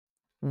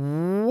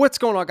What's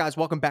going on, guys?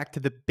 Welcome back to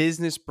the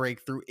Business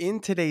Breakthrough. In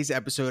today's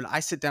episode,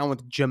 I sit down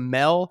with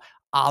Jamel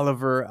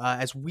Oliver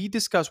as we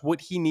discuss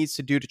what he needs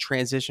to do to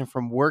transition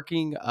from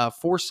working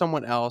for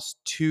someone else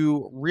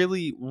to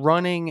really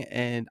running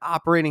and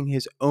operating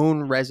his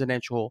own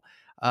residential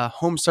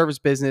home service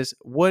business.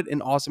 What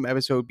an awesome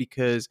episode,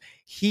 because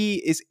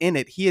he is in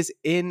it. He is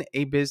in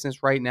a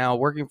business right now,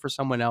 working for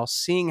someone else,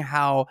 seeing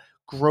how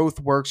growth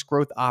works,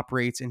 growth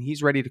operates, and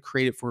he's ready to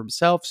create it for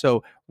himself.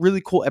 So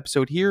really cool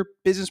episode here.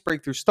 Business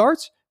Breakthrough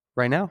starts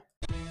right now.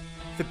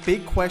 The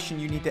big question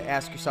you need to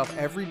ask yourself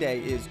every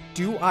day is,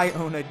 do I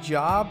own a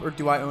job or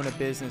do I own a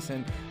business?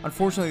 And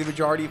unfortunately, the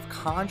majority of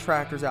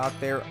contractors out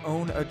there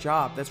own a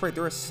job. That's right,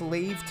 they're a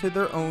slave to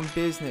their own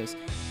business.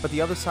 But the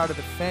other side of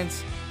the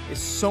fence is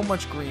so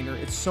much greener,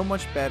 it's so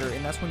much better,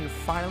 and that's when you're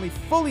finally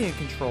fully in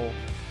control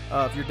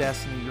of your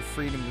destiny, your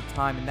freedom, your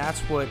time. And that's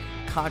what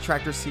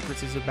Contractor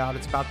Secrets is about.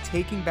 It's about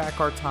taking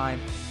back our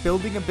time,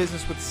 building a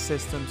business with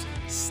systems,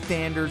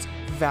 standards,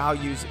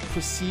 values,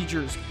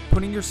 procedures,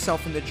 putting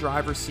yourself in the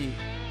driver's seat.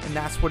 And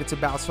that's what it's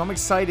about. So I'm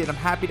excited. I'm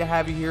happy to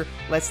have you here.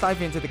 Let's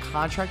dive into the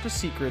Contractor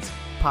Secrets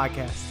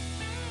podcast.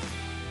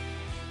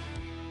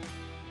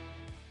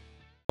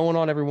 What's going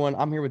on, everyone?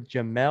 I'm here with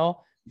Jamel,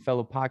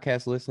 fellow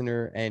podcast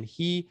listener, and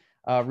he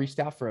reached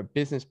out for a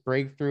business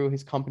breakthrough.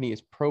 His company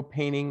is Pro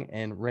Painting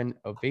and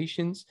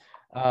Renovations.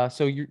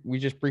 We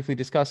just briefly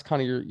discussed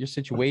kind of your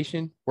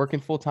situation, working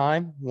full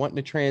time, wanting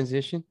to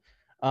transition.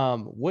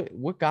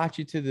 What got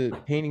you to the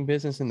painting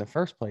business in the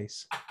first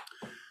place?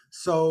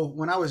 So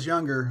when I was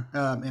younger,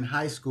 in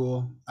high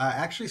school, I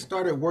actually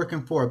started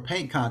working for a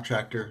paint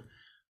contractor.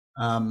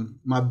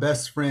 My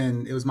best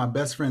friend, it was my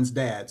best friend's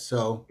dad.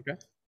 So Okay.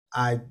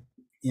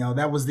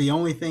 that was the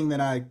only thing that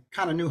I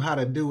kind of knew how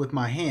to do with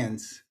my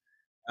hands.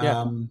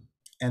 Yeah.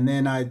 And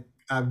then I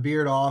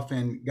veered off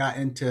and got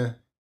into,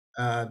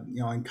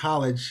 in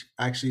college,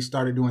 I actually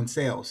started doing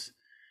sales.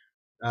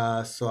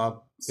 So I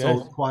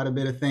sold quite a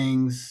bit of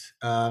things,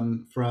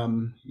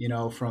 from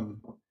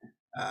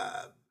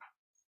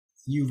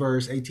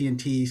Uverse,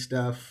 AT&T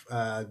stuff,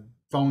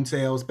 phone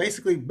sales,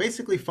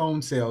 basically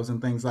phone sales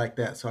and things like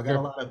that. So I got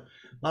a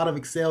lot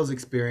of sales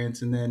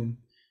experience. And then,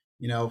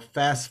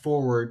 fast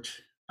forward,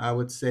 I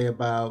would say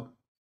about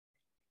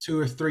 2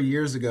 or 3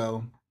 years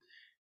ago,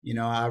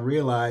 I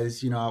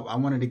realized, I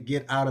wanted to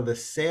get out of the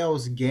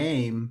sales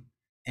game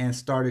and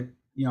started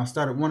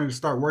wanting to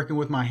start working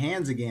with my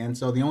hands again.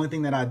 So the only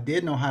thing that I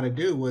did know how to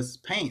do was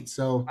paint.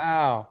 So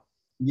Wow.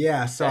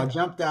 yeah, so I Okay.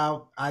 jumped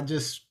out. I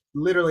just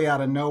literally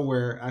out of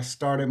nowhere, I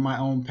started my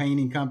own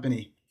painting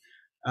company.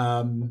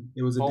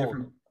 It was a Bold.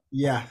 different,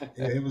 yeah,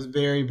 it was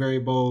very, very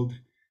bold.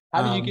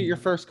 How did you get your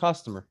first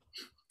customer?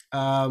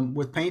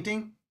 With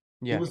painting,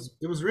 Yeah.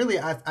 it was really,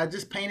 I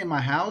just painted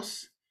my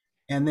house,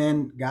 and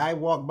then guy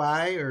walked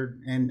by,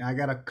 and I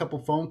got a couple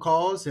phone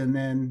calls, and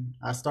then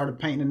I started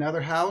painting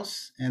another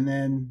house, and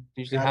then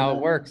Usually got how it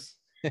another. works.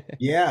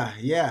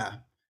 Yeah.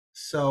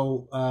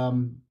 So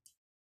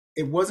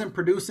it wasn't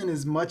producing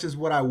as much as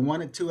what I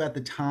wanted to at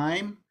the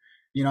time.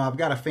 I've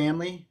got a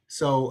family,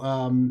 so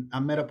I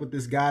met up with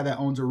this guy that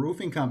owns a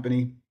roofing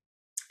company,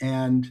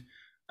 and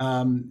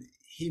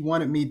he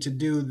wanted me to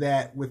do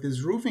that with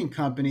his roofing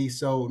company.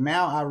 So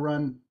now I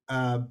run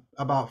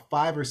about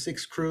 5 or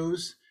 6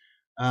 crews,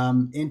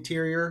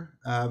 interior.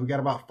 We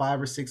got about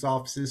 5 or 6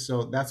 offices,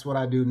 so that's what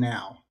I do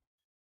now.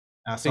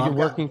 So you're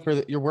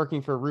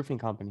working for a roofing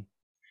company,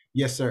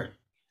 Yes, sir.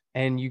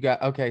 and you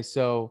got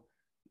So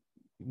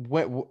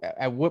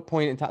at what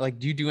point in time, like,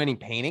 do you do any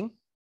painting?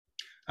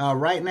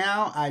 Right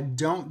now, I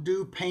don't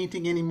do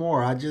painting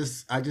anymore. I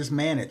just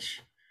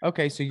manage.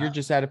 Okay, so you're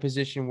just at a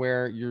position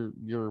where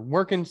you're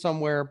working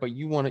somewhere, but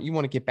you want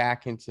to get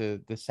back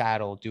into the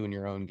saddle doing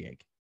your own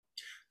gig.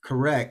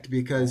 Correct,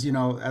 because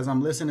as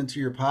I'm listening to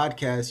your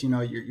podcast,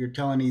 you're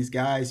telling these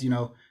guys,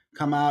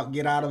 come out,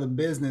 get out of the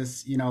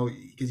business,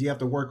 because you have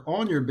to work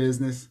on your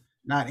business,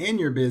 not in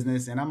your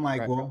business. And I'm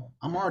like, Right. well,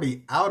 I'm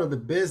already out of the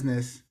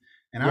business,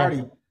 and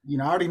Yeah.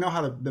 I already know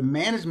how the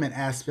management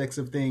aspects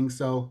of things,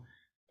 so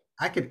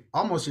I could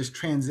almost just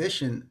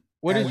transition.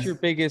 What is your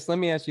biggest, let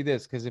me ask you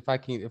this, because if I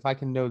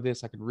can know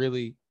this, I could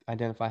really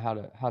identify how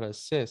to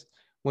assist.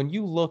 When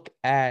you look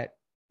at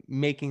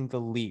making the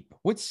leap,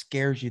 what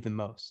scares you the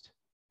most?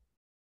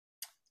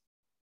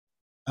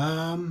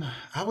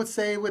 I would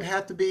say it would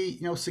have to be,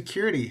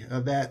 security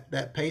of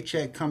that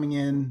paycheck coming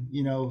in,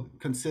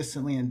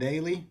 consistently and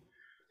daily.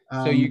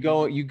 So you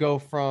go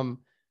from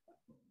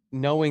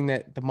knowing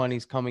that the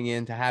money's coming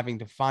in to having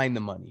to find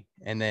the money,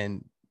 and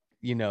then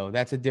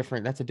that's a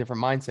different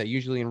mindset.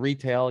 Usually in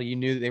retail, you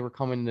knew that they were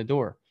coming in the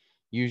door.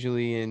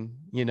 Usually in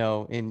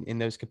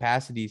those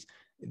capacities,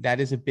 that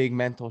is a big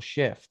mental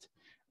shift.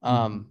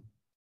 Mhm.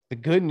 The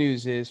good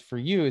news is for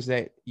you is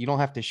that you don't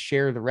have to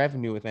share the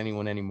revenue with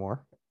anyone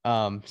anymore.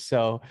 I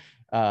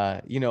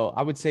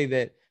would say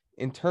that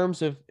in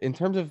terms of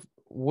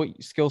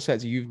what skill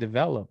sets you've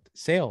developed,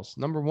 sales,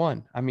 number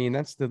one. I mean,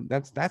 that's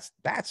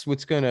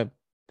what's gonna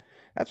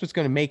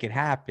make it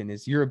happen,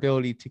 is your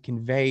ability to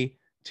convey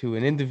to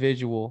an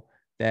individual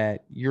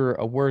that you're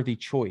a worthy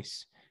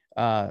choice.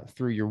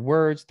 through your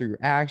words, through your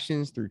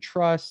actions, through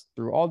trust,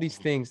 through all these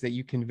things that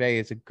you convey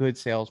as a good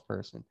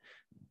salesperson.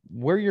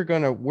 Where you're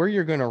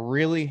gonna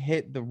really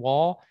hit the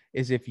wall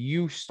is if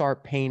you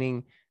start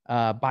painting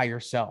by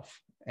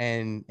yourself,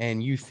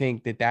 and you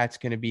think that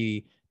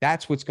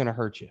that's what's gonna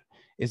hurt you.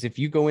 Is if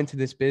you go into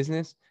this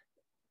business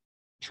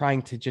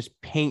trying to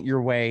just paint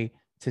your way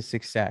to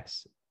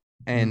success.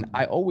 And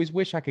I always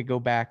wish I could go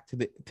back to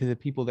the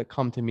people that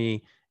come to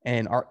me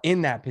and are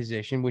in that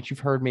position, which you've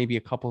heard maybe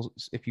a couple,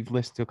 if you've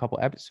listened to a couple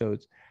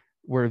episodes,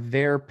 where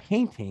they're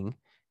painting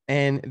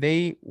and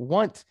they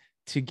want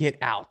to get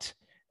out.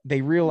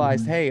 They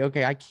realized, hey,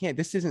 okay, I can't,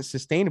 this isn't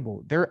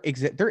sustainable. They're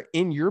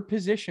in your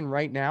position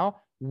right now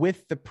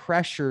with the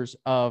pressures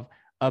of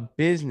a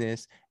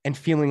business and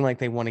feeling like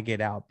they want to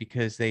get out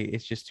because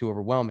it's just too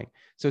overwhelming.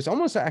 So it's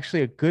almost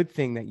actually a good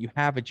thing that you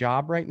have a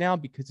job right now,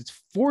 because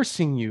it's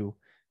forcing you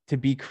to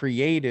be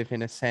creative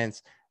in a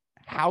sense.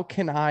 How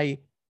can I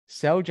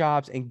sell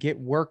jobs and get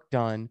work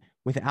done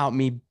without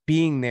me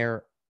being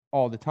there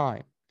all the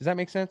time? Does that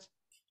make sense?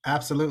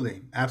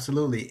 Absolutely.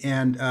 Absolutely.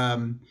 And,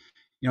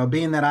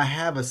 being that I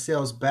have a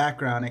sales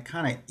background, it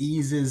kind of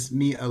eases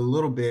me a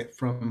little bit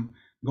from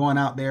going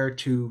out there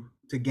to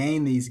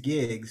gain these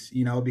gigs,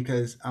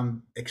 because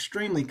I'm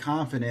extremely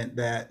confident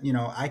that,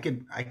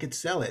 I could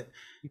sell it.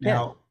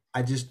 Now,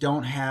 I just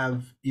don't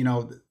have,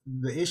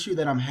 the issue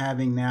that I'm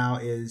having now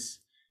is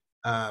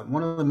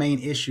one of the main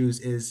issues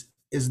is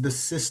the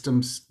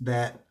systems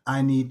that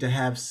I need to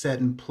have set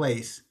in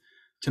place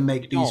to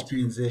make these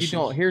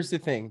transitions. Here's the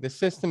thing. The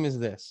system is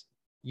this.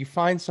 You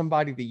find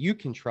somebody that you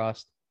can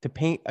trust to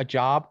paint a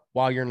job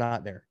while you're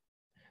not there.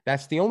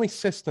 That's the only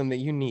system that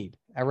you need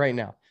right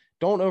now.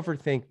 Don't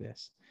overthink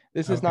this.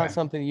 This is not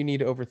something you need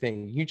to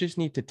overthink. You just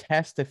need to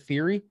test the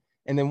theory.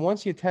 And then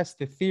once you test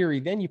the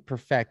theory, then you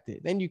perfect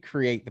it. Then you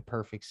create the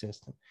perfect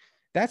system.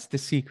 That's the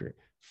secret.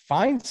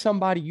 Find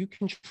somebody you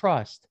can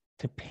trust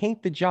to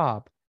paint the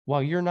job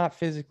while you're not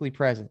physically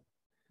present.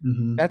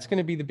 That's going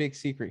to be the big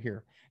secret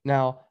here.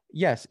 Now,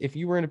 yes, if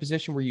you were in a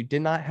position where you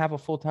did not have a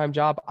full-time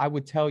job, I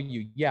would tell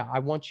you, yeah, I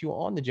want you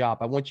on the job.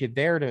 I want you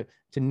there to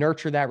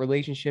nurture that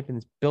relationship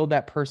and build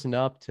that person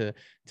up, to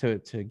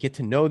get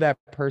to know that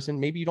person.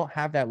 Maybe you don't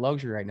have that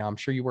luxury right now. I'm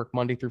sure you work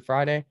Monday through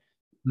Friday,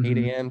 8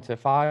 a.m. to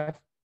 5.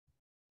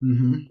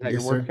 Is that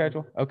your work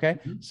schedule? Okay.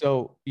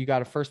 So you got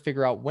to first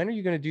figure out, when are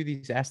you going to do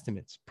these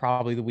estimates?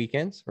 Probably the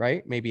weekends,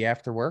 right? Maybe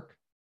after work.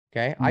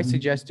 Okay. I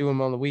suggest doing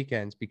them on the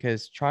weekends,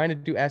 because trying to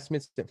do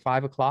estimates at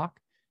 5 o'clock,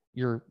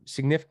 you're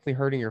significantly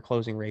hurting your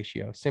closing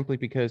ratio, simply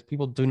because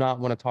people do not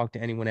want to talk to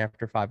anyone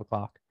after 5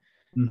 o'clock.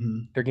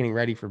 They're getting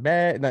ready for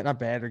bed, not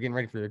bed. They're getting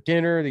ready for their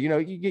dinner.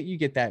 You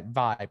get that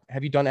vibe.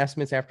 Have you done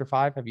estimates after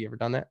 5? Have you ever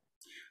done that?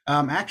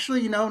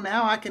 Actually, now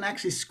I can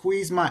actually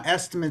squeeze my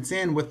estimates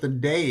in with the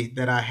day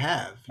that I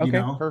have,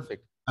 Okay,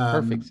 perfect.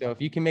 Perfect. So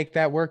if you can make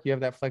that work, you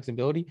have that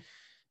flexibility.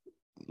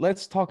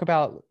 Let's talk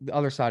about the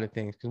other side of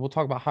things, because we'll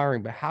talk about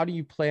hiring, but how do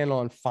you plan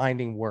on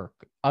finding work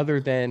other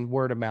than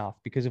word of mouth?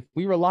 Because if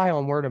we rely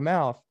on word of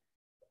mouth,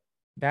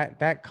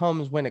 that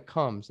comes when it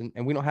comes,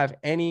 and we don't have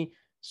any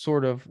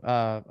sort of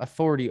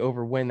authority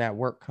over when that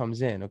work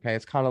comes in. Okay.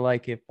 It's kind of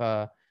like if,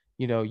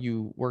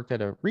 you worked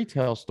at a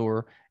retail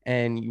store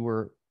and you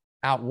were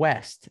out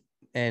west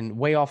and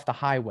way off the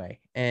highway.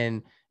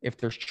 And if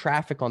there's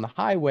traffic on the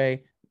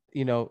highway,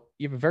 you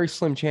have a very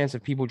slim chance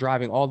of people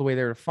driving all the way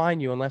there to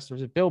find you, unless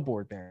there's a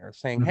billboard there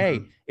saying,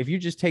 hey, if you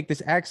just take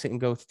this exit and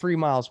go 3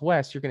 miles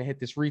west, you're going to hit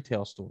this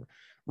retail store.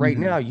 Right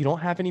now, you don't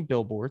have any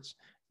billboards.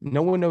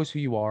 No one knows who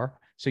you are.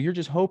 So you're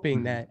just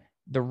hoping that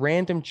the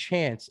random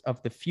chance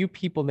of the few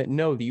people that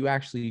know that you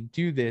actually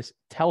do this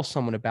tell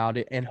someone about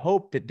it, and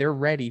hope that they're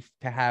ready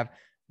to have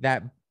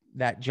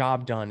that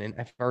job done. And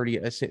I've already,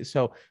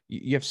 so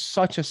you have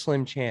such a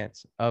slim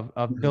chance of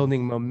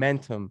building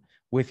momentum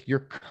with your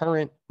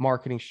current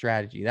marketing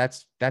strategy.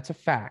 That's a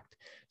fact.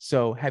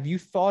 So have you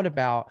thought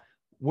about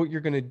what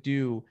you're going to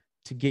do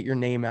to get your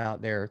name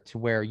out there to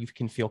where you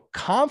can feel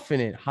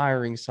confident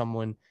hiring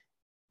someone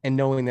and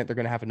knowing that they're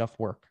going to have enough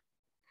work?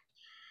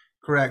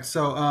 Correct.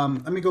 So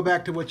let me go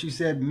back to what you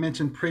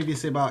mentioned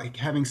previously about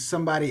having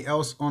somebody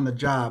else on the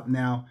job.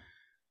 Now,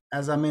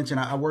 as I mentioned,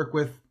 I work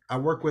with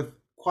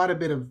quite a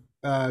bit of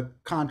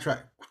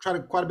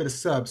quite a bit of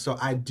subs. So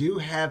I do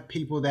have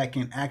people that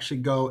can actually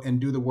go and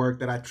do the work,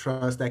 that I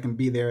trust, that can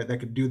be there, that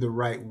could do the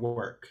right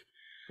work.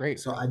 Great.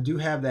 So I do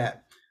have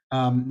that.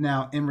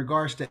 Now, in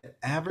regards to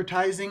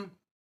advertising,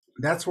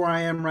 that's where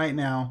I am right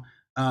now.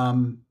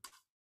 I'm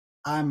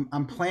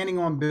planning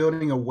on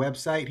building a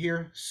website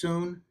here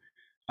soon.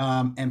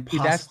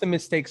 That's the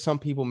mistake some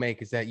people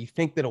make, is that you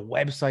think that a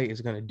website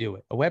is going to do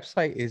it. A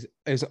website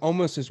is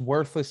almost as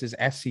worthless as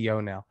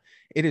SEO now.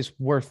 It is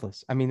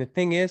worthless. I mean, the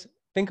thing is,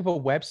 think of a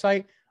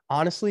website,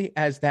 honestly,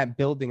 as that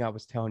building I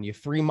was telling you,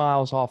 3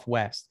 miles off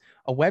west.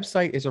 A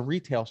website is a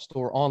retail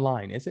store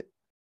online, is it?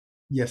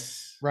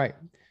 Yes. Right.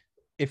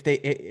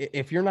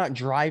 If you're not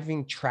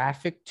driving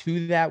traffic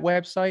to that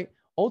website,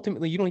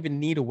 ultimately, you don't even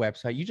need a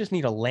website. You just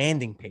need a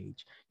landing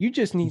page. You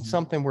just need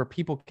something where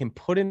people can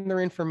put in their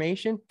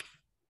information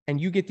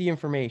and you get the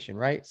information,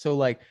 right? So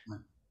like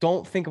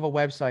don't think of a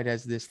website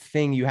as this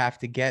thing you have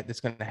to get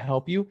that's going to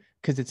help you,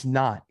 because it's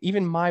not.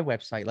 Even my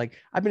website, like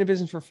I've been in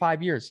business for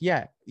 5 years.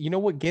 Yeah. You know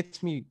what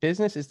gets me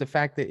business is the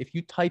fact that if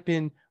you type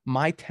in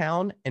my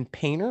town and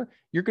Painter,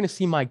 you're going to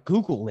see my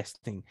Google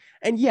listing.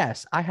 And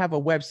yes, I have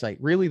a website.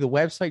 Really, the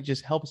website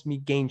just helps me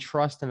gain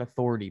trust and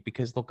authority,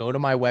 because they'll go to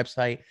my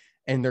website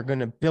and they're going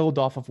to build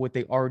off of what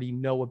they already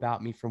know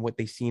about me from what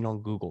they've seen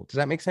on Google. Does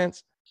that make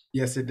sense?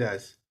 Yes, it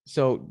does.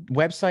 So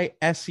website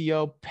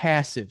SEO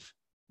passive,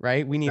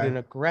 right? We need Okay. an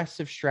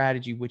aggressive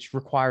strategy, which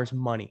requires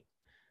money.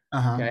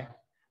 Uh-huh. Okay.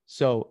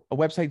 So a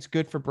website's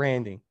good for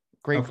branding,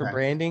 great for Okay.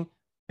 branding,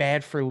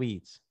 bad for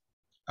leads.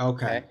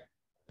 Okay. Okay.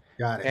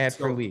 Got it. Bad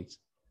for leads.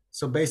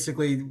 So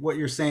basically what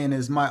you're saying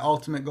is my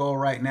ultimate goal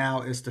right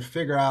now is to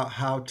figure out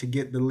how to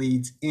get the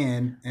leads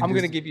in. And I'm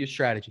going to give you a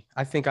strategy.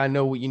 I think I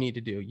know what you need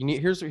to do.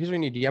 Here's what you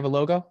need. Do you have a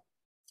logo?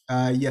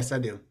 Yes, I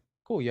do.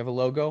 Cool. You have a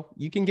logo.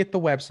 You can get the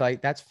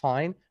website. That's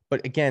fine.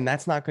 But again,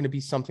 that's not going to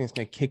be something that's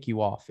going to kick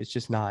you off. It's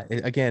just not.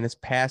 Again, it's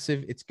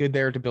passive. It's good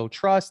there to build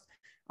trust.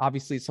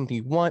 Obviously, it's something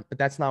you want, but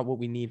that's not what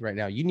we need right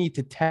now. You need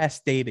to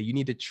test data. You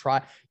need to try.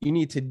 You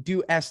need to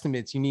do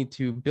estimates. You need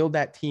to build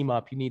that team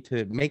up. You need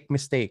to make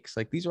mistakes.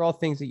 Like these are all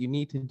things that you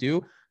need to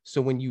do.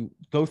 So when you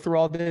go through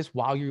all this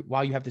while you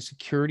have the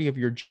security of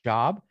your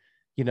job,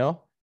 you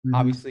know,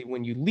 obviously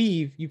when you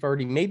leave, you've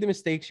already made the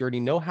mistakes. You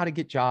already know how to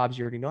get jobs.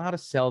 You already know how to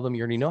sell them.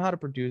 You already know how to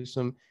produce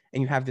them,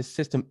 and you have this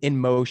system in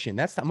motion.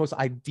 That's the most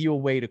ideal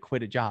way to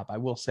quit a job, I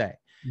will say.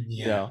 Yeah.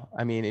 You know,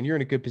 I mean, and you're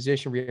in a good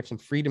position where you have some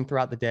freedom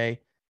throughout the day.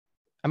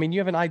 I mean,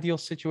 you have an ideal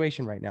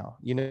situation right now.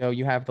 You know,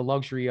 you have the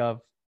luxury of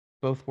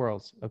both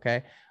worlds.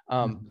 Okay.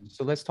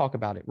 So let's talk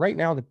about it. Right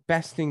now, the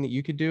best thing that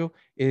you could do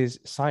is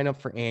sign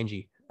up for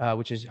Angie,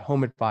 which is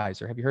Home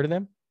Advisor. Have you heard of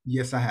them?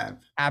 Yes, I have.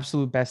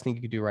 Absolute best thing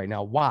you could do right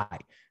now. Why?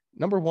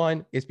 Number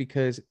one is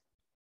because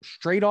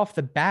straight off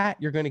the bat,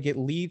 you're going to get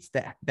leads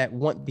that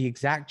want the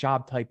exact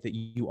job type that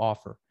you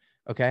offer.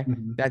 Okay.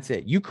 That's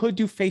it. You could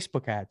do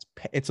Facebook ads.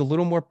 It's a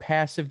little more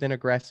passive than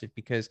aggressive,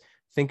 because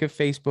think of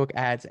Facebook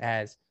ads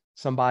as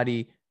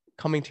somebody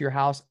coming to your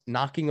house,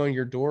 knocking on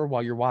your door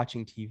while you're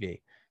watching TV.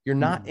 You're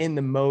not in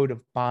the mode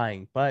of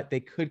buying, but they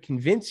could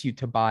convince you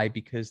to buy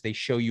because they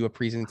show you a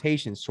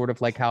presentation, sort of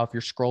like how if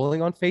you're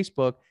scrolling on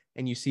Facebook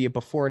and you see a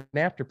before and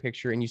after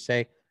picture and you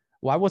say,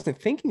 well, I wasn't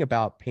thinking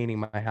about painting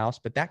my house,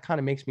 but that kind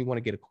of makes me want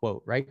to get a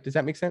quote, right? Does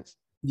that make sense?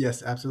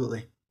 Yes,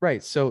 absolutely.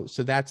 Right. So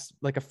that's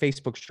like a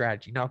Facebook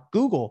strategy. Now,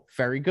 Google,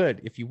 very good.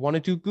 If you want to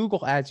do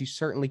Google ads, you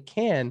certainly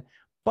can,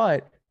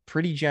 but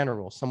pretty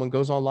general. Someone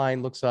goes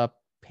online, looks up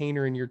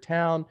painter in your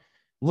town,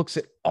 looks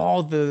at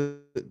all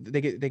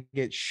they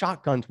get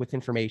shotgunned with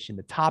information.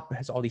 The top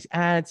has all these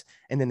ads,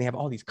 and then they have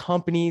all these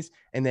companies,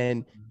 and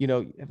then, you know,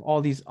 you have all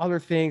these other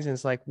things. And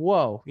it's like,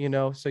 whoa, you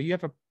know, so you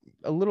have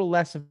a little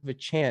less of a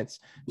chance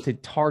to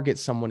target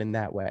someone in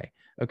that way.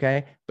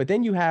 Okay. But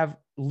then you have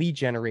lead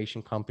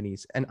generation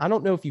companies. And I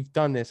don't know if you've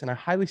done this, and I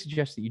highly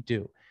suggest that you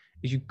do,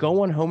 is you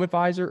go on Home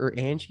Advisor or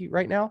Angie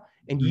right now,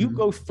 and you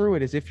go through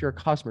it as if you're a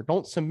customer.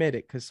 Don't submit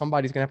it because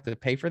somebody's going to have to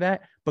pay for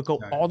that, but go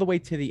all the way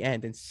to the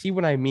end and see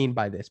what I mean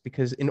by this.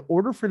 Because in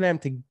order for them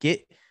to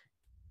get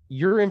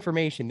your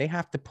information, they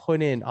have to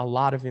put in a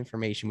lot of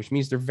information, which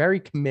means they're very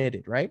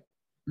committed, right?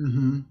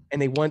 And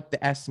they want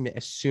the estimate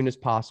as soon as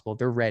possible.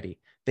 They're ready.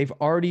 They've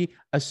already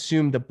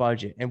assumed the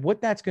budget. And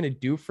what that's going to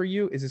do for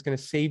you is it's going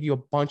to save you a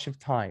bunch of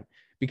time,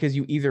 because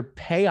you either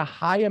pay a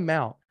high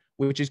amount,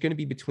 which is going to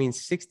be between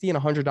 $60 and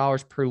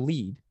 $100 per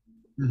lead,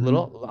 a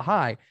little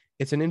high.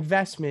 It's an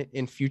investment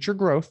in future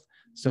growth.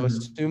 So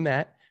assume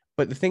that.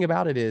 But the thing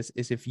about it is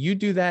if you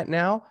do that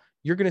now,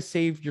 you're going to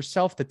save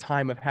yourself the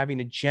time of having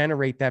to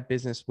generate that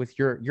business with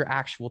your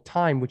actual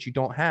time, which you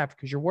don't have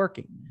because you're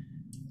working.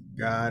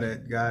 Got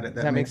it. Does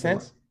that make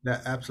sense?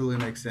 That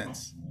absolutely makes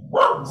sense.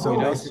 So you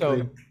know,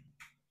 basically,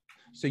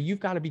 so you've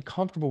got to be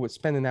comfortable with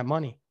spending that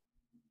money.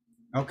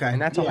 Okay.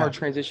 And that's a hard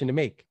transition to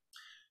make.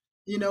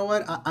 You know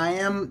what? I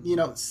am, you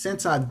know,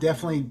 since I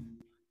definitely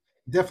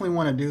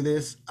want to do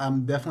this,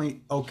 I'm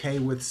definitely okay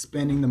with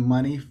spending the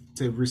money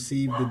to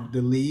receive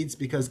the leads,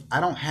 because I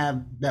don't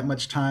have that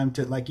much time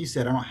to, like you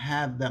said, I don't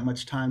have that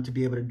much time to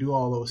be able to do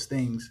all those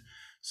things.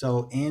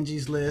 So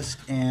Angie's List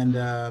and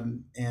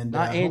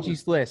not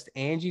Angie's List.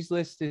 Angie's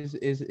List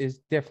is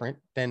different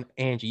than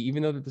Angie,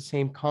 even though they're the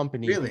same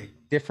company. Really?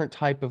 Different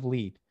type of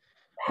lead.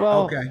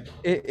 Well,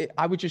 okay.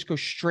 I would just go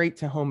straight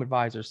to Home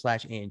Advisor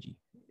 / Angie.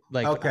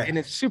 Like, okay. And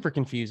it's super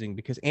confusing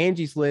because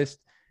Angie's List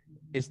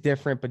is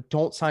different, but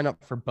don't sign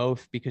up for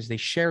both because they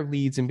share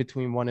leads in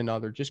between one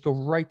another. Just go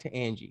right to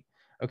Angie.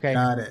 Okay.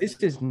 Got it. This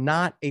is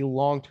not a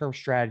long-term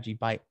strategy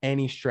by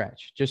any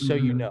stretch, just so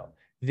you know.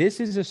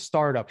 This is a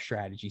startup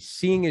strategy,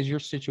 seeing as your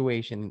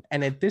situation.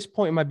 And at this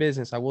point in my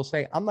business, I will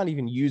say I'm not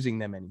even using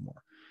them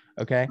anymore.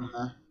 Okay.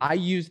 I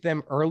used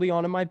them early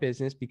on in my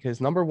business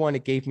because number one,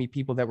 it gave me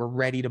people that were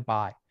ready to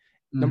buy.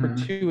 Number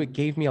two, it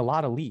gave me a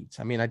lot of leads.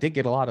 I mean, I did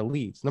get a lot of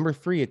leads. Number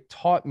three, it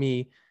taught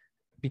me,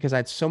 because I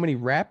had so many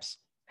reps,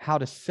 how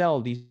to sell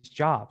these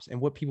jobs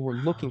and what people were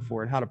looking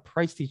for and how to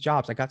price these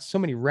jobs. I got so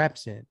many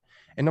reps in.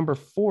 And number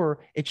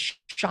four, it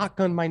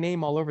shotgunned my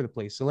name all over the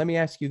place. So let me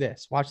ask you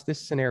this. Watch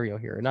this scenario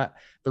here. And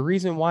the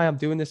reason why I'm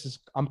doing this is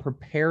I'm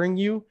preparing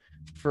you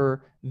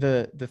for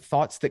the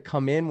thoughts that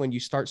come in when you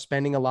start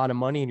spending a lot of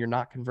money and you're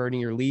not converting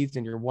your leads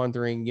and you're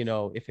wondering,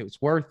 if it was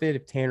worth it,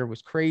 if Tanner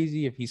was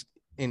crazy, if he's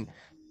in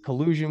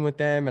collusion with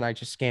them and I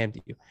just scammed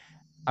you.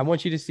 I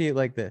want you to see it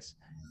like this.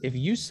 If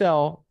you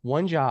sell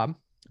one job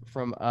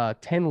from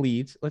 10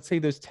 leads, let's say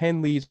those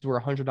 10 leads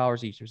were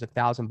 $100 each, there's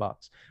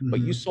 $1,000, but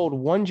you sold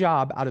one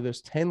job out of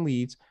those 10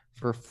 leads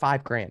for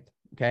 $5,000.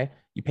 Okay.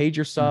 You paid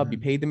your sub, you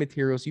paid the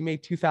materials, you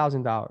made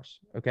 $2,000.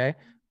 Okay.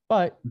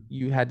 But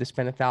you had to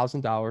spend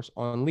 $1,000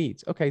 on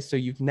leads. Okay. So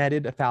you've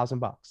netted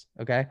 $1,000.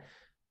 Okay.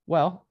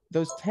 Well,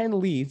 those 10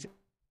 leads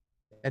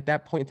at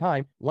that point in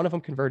time, one of them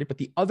converted, but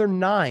the other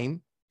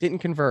 9 didn't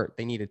convert.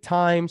 They needed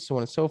time, so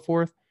on and so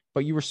forth.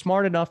 But you were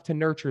smart enough to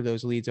nurture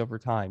those leads over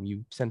time.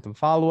 You sent them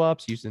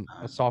follow-ups using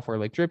a software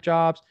like Drip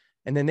Jobs,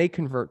 and then they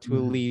convert to a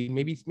lead.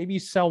 Maybe you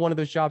sell one of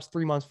those jobs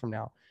 3 months from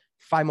now,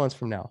 5 months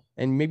from now,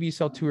 and maybe you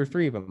sell 2 or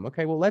 3 of them.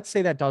 Okay, well, let's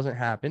say that doesn't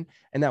happen,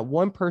 and that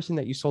one person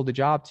that you sold the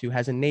job to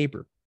has a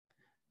neighbor.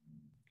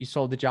 You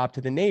sold the job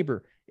to the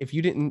neighbor. If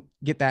you didn't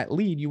get that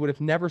lead, you would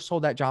have never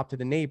sold that job to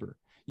the neighbor.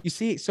 You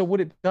see, so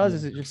what it does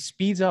is it just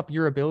speeds up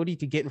your ability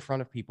to get in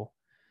front of people,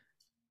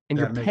 and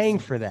you're paying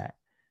for that.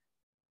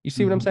 You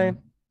see what I'm saying?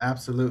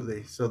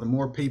 Absolutely. So the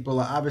more people,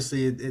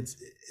 obviously it's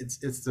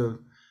the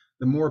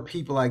more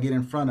people I get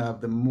in front of,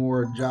 the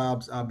more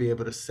jobs I'll be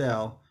able to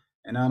sell.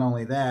 And not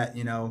only that,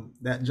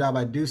 that job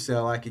I do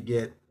sell, I could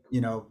get,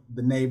 the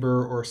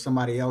neighbor or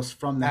somebody else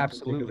from that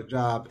particular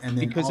job. And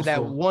then because of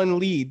that one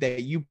lead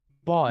that you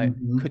bought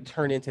could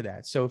turn into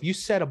that. So if you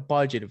set a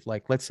budget of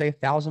like, let's say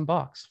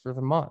 $1,000 for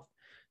the month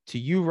to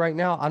you right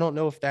now, I don't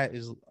know if that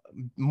is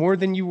more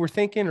than you were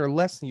thinking or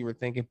less than you were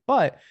thinking,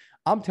 but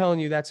I'm telling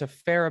you, that's a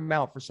fair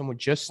amount for someone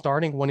just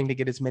starting, wanting to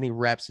get as many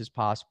reps as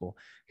possible.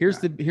 Here's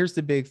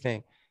the big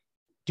thing.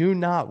 Do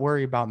not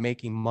worry about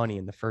making money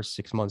in the first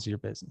 6 months of your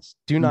business.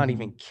 Do not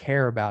even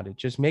care about it.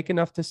 Just make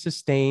enough to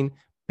sustain,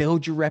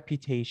 build your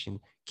reputation,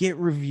 get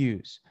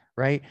reviews,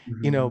 right?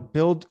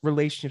 Build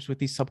relationships with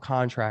these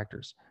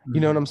subcontractors.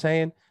 You know what I'm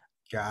saying?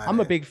 I'm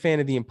a big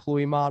fan of the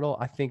employee model.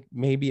 I think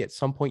maybe at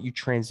some point you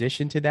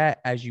transition to that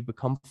as you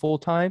become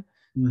full-time.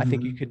 I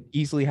think you could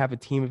easily have a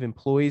team of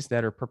employees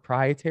that are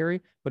proprietary,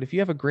 but if you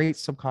have a great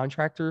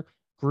subcontractor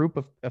group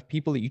of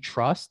people that you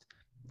trust,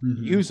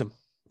 use them,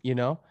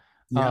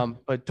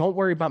 but don't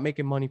worry about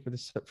making money for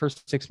the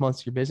first 6 months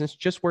of your business.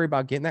 Just worry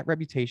about getting that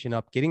reputation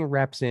up, getting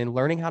reps in,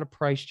 learning how to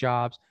price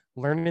jobs,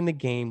 learning the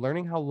game,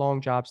 learning how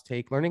long jobs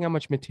take, learning how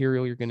much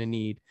material you're going to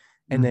need,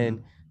 and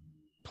then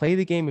play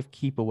the game of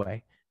keep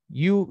away.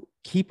 You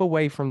keep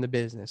away from the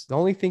business. The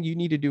only thing you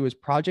need to do is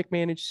project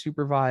manage,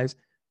 supervise,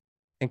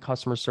 and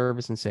customer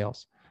service and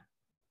sales.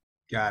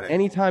 Got it.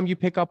 Anytime you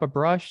pick up a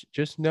brush,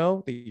 just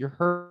know that you're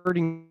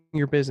hurting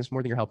your business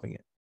more than you're helping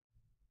it.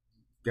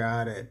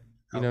 Got it.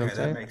 Okay,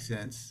 that makes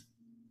sense.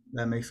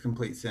 That makes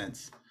complete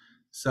sense.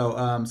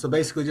 So, so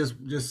basically,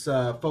 just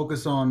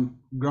focus on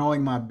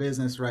growing my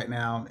business right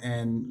now,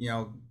 and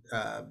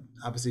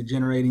obviously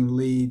generating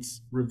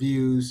leads,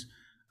 reviews,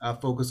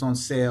 focus on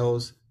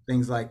sales,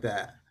 things like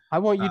that. I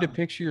want you to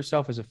picture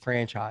yourself as a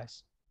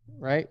franchise,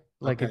 right?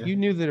 Like if you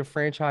knew that a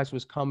franchise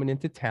was coming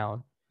into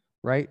town,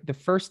 right? The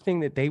first thing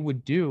that they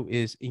would do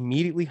is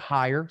immediately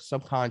hire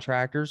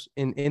subcontractors.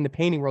 In the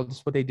painting world, this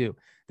is what they do.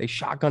 They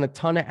shotgun a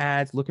ton of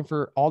ads looking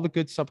for all the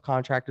good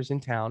subcontractors in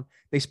town.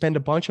 They spend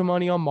a bunch of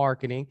money on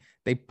marketing.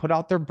 They put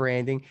out their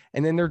branding,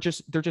 and then they're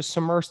just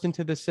submersed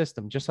into the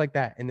system just like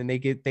that. And then they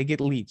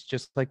get leads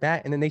just like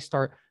that. And then they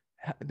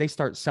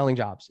start selling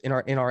jobs in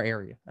our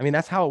area. I mean,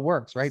 that's how it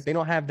works, right? They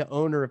don't have the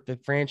owner of the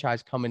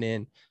franchise coming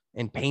in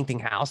and painting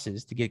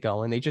houses to get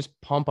going. They just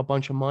pump a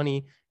bunch of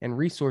money and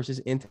resources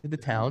into the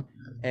town,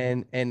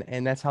 and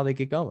that's how they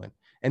get going.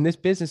 And this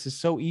business is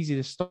so easy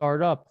to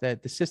start up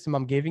that the system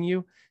I'm giving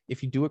you,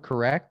 if you do it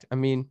correct, I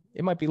mean,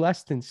 it might be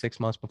less than 6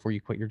 months before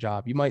you quit your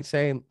job. You might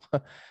say,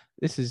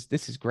 this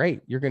is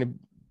great. You're going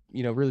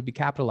to, really be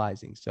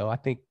capitalizing. So I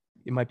think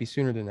it might be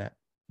sooner than that.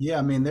 Yeah.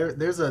 I mean,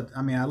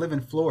 I live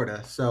in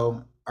Florida,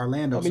 so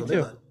Orlando, so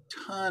there's a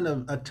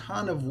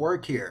ton of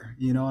work here.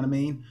 You know what I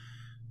mean?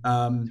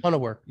 Ton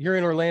of work. You're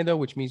in Orlando,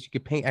 which means you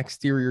could paint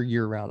exterior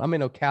year round. I'm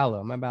in Ocala.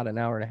 I'm about an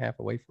hour and a half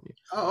away from you.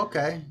 Oh,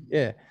 okay.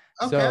 Yeah.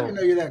 Okay, I didn't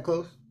know you're that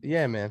close.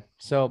 Yeah, man.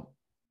 So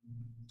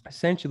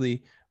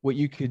essentially what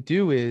you could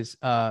do is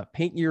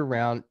paint year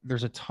round.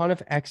 There's a ton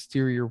of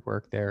exterior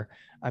work there.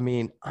 I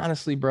mean,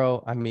 honestly,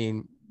 bro,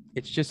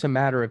 it's just a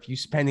matter of you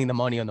spending the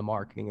money on the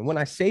marketing. And when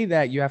I say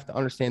that, you have to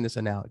understand this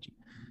analogy.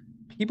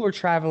 People are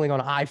traveling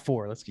on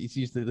I-4. Let's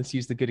use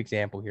the good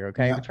example here.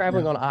 Okay. They're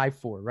traveling on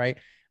I-4, right?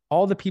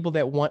 All the people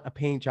that want a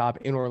paint job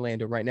in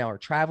Orlando right now are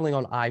traveling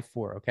on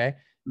I-4. Okay.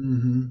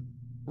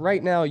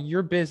 Right now,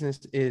 your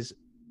business is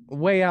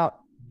way out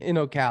in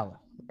Ocala.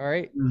 All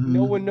right.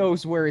 No one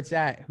knows where it's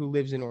at who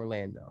lives in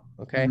Orlando.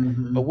 Okay.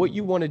 But what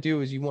you want to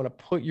do is you want to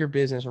put your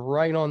business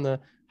right on the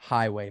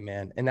highway,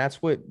 man. And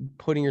that's what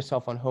putting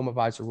yourself on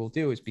HomeAdvisor will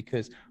do, is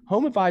because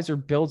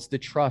HomeAdvisor builds the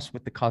trust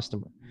with the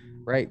customer.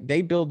 right?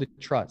 They build the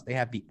trust. They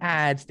have the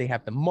ads, they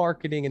have the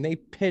marketing, and they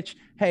pitch,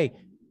 hey,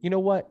 you know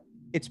what?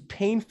 It's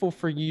painful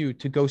for you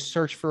to go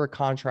search for a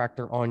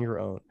contractor on your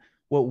own.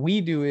 What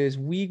we do is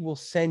we will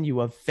send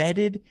you a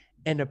vetted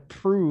and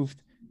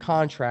approved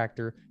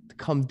contractor to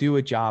come do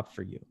a job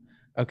for you.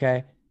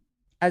 Okay.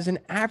 As an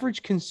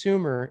average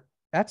consumer,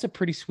 that's a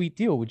pretty sweet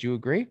deal. Would you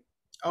agree?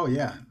 Oh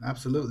yeah,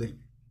 absolutely.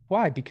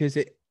 Why? Because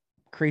it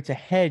creates a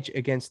hedge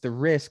against the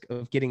risk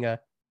of getting a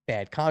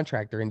bad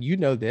contractor. And you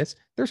know this,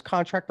 there's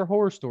contractor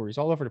horror stories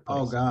all over the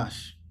Oh place.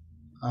 gosh,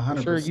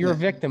 I'm sure you're a 100%.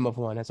 victim of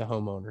one as a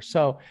homeowner.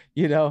 So,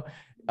 you know,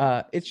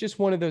 it's just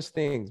one of those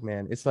things,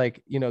 man. It's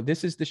like, you know,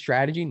 this is the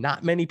strategy.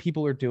 Not many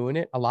people are doing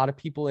it. A lot of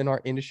people in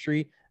our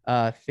industry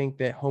think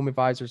that Home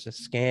Advisor is a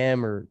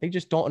scam, or they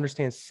just don't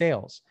understand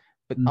sales.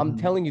 But I'm Hmm.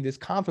 telling you this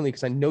confidently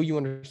because I know you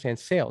understand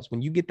sales.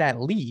 When you get that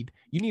lead,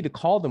 you need to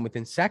call them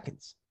within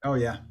seconds, Oh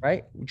yeah.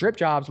 right? Drip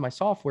Jobs, my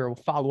software, will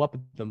follow up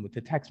with them with the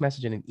text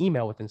message and an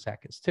email within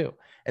seconds too.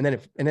 And then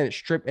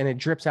it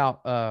drips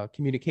out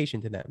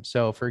communication to them.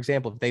 So for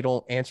example, if they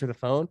don't answer the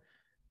phone,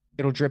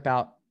 it'll drip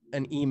out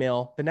an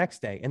email the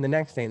next day and the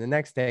next day and the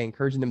next day,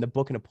 encouraging them to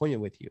book an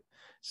appointment with you.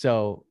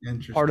 So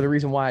part of the Interesting.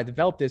 reason why I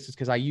developed this is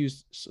because I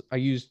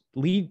used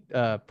lead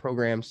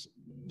programs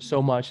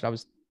so much that I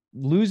was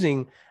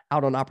losing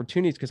out on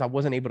opportunities because I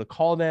wasn't able to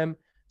call them.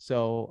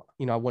 So,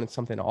 you know, I wanted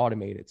something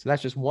automated. So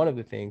that's just one of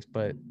the things,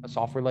 but a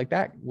software like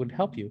that would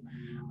help you.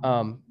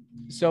 Um,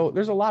 so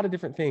there's a lot of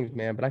different things,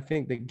 man, but I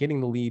think that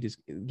getting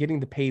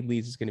the paid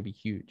leads is going to be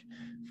huge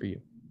for you.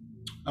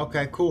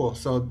 Okay, cool.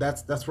 So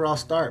that's where I'll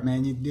start,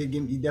 man. You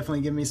definitely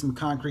give me some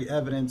concrete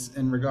evidence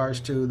in regards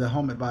to the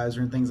home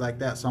advisor and things like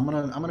that. So I'm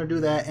gonna do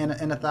that, and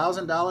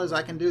 $1,000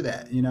 I can do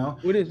that,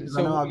 What is because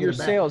I know so I'll get your it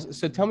back. sales?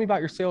 So tell me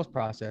about your sales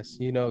process.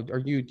 You know,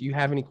 do you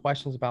have any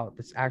questions about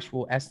this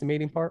actual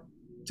estimating part?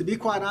 To be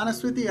quite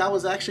honest with you, I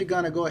was actually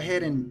gonna go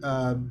ahead and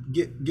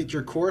get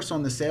your course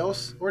on the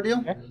sales ordeal.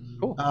 Okay,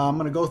 cool. I'm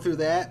gonna go through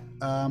that.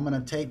 I'm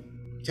gonna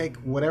take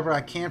whatever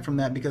I can from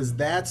that, because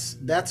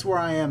that's where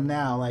I am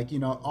now. Like,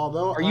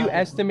 although Are you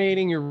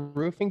estimating your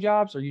roofing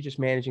jobs, or are you just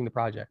managing the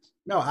projects?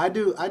 no, I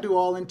do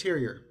all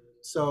interior.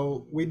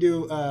 So we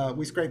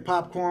scrape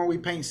popcorn, we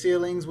paint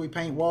ceilings, we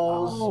paint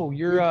walls. Oh, We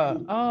you're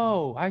do,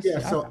 oh, I yeah. see.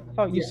 I So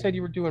thought you yeah, said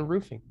you were doing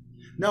roofing.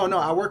 no,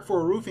 I work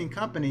for a roofing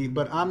company,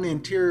 but I'm the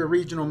interior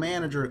regional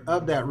manager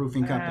of that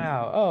roofing company.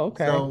 Wow. Oh,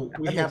 okay. So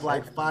we That have makes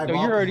like sense. five So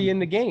you're already offices. in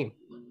the game.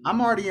 I'm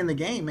already in the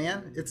game,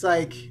 man. It's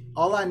like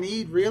all I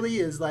need really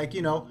is, like,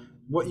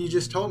 what you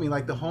just told me,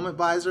 like the home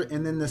advisor,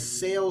 and then the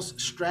sales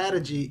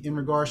strategy in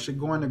regards to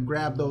going to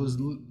grab those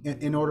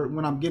in order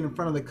when I'm getting in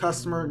front of the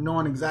customer,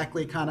 knowing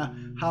exactly kind of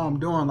how I'm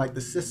doing, like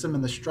the system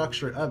and the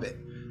structure of it.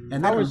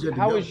 And then I'm good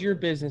to How go. is your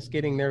business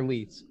getting their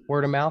leads?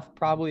 Word of mouth,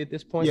 probably at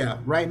this point. Yeah,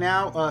 right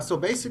now. So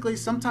basically,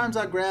 sometimes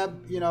I grab,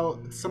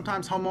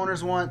 sometimes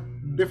homeowners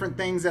want different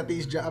things at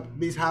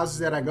these houses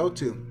that I go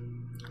to.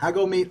 I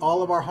go meet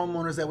all of our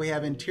homeowners that we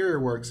have interior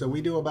work. So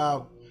we do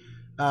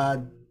uh,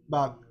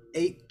 about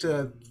 8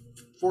 to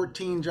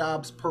 14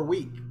 jobs per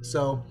week.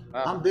 So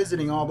Wow. I'm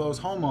visiting all those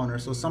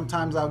homeowners. So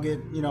sometimes I'll get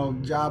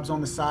jobs on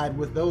the side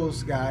with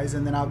those guys,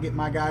 and then I'll get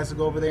my guys to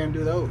go over there and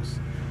do those.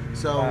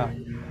 So Wow.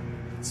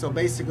 so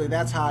basically,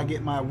 that's how I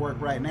get my work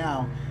right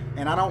now.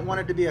 And I don't want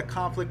it to be a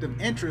conflict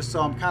of interest.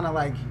 So I'm kind of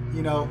like,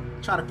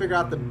 trying to figure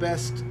out the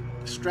best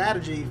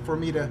strategy for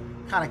me to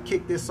kind of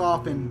kick this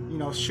off and,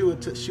 shoo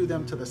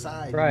them to the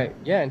side. Right.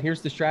 Yeah. And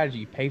here's the strategy: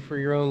 you pay for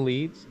your own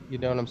leads. You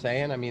know what I'm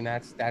saying? I mean,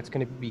 that's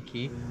going to be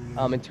key.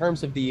 In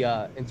terms of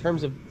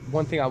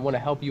one thing I want to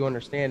help you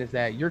understand is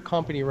that your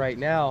company right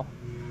now,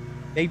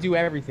 they do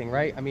everything,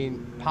 right? I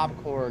mean,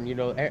 popcorn,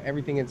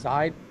 everything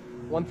inside.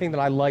 One thing that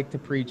I like to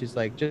preach is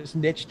like just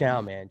niche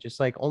down, man. Just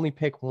like only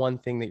pick one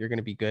thing that you're going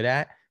to be good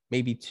at,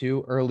 maybe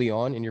two early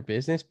on in your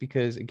business,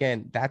 because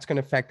again, that's going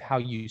to affect how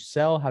you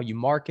sell, how you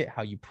market,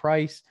 how you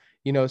price,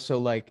 so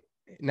like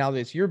now that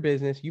it's your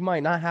business, you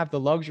might not have the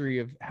luxury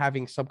of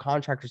having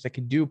subcontractors that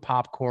can do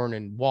popcorn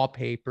and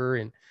wallpaper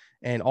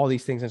and all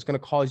these things. And it's going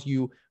to cause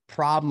you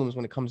problems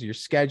when it comes to your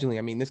scheduling.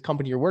 I mean, this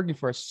company you're working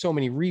for has so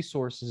many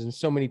resources and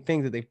so many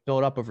things that they've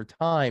built up over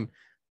time.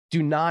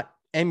 Do not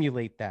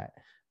emulate that.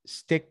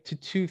 Stick to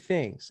two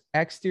things: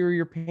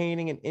 exterior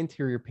painting and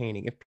interior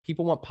painting. If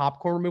people want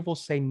popcorn removal,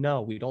 say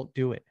no, we don't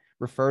do it.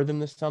 Refer them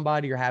to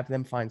somebody or have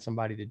them find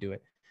somebody to do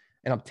it.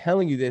 And I'm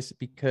telling you this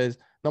because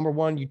number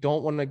one, you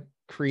don't want to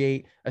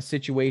create a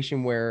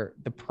situation where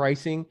the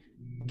pricing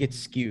gets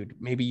skewed.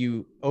 Maybe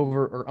you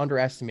over or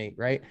underestimate,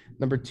 right?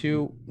 Number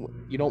two,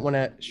 you don't want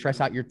to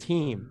stress out your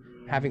team.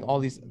 Having all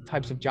these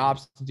types of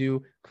jobs to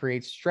do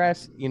creates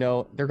stress. They're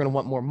going to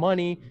want more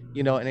money,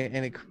 and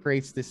it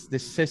creates this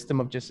system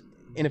of just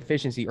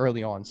inefficiency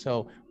early on.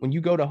 So when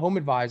you go to Home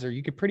Advisor,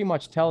 you could pretty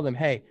much tell them,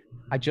 hey,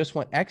 I just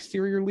want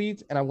exterior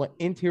leads and I want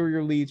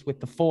interior leads with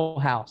the full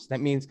house.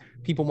 That means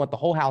people want the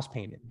whole house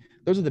painted.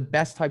 Those are the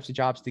best types of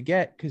jobs to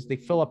get because they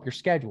fill up your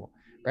schedule,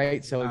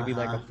 right? So it could be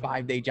like a Uh-huh.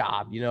 5-day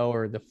job,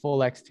 or the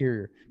full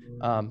exterior.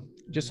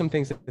 Just some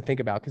things to think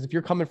about. Because if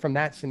you're coming from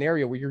that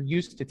scenario where you're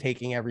used to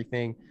taking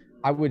everything,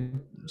 I would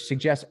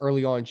suggest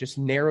early on, just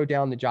narrow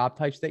down the job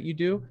types that you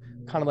do,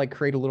 kind of like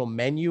create a little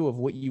menu of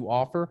what you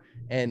offer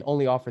and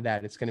only offer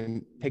that. It's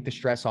going to take the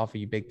stress off of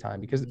you big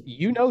time, because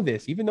you know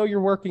this, even though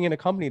you're working in a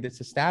company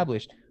that's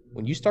established,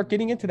 when you start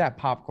getting into that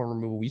popcorn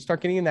removal, you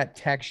start getting in that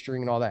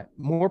texturing and all that,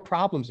 more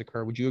problems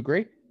occur. Would you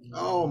agree?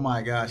 Oh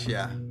my gosh,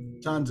 yeah,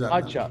 tons of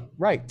Touch them. up,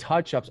 right?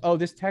 Touch ups. Oh,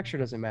 this texture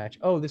doesn't match.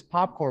 Oh, this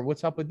popcorn,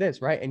 what's up with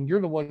this, right? And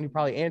you're the one who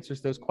probably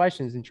answers those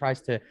questions and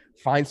tries to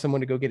find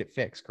someone to go get it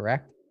fixed,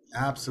 correct?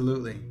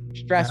 Absolutely.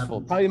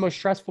 Stressful. Probably the most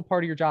stressful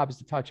part of your job is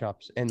the touch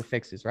ups and the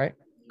fixes, right?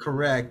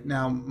 Correct.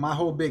 Now, my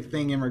whole big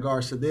thing in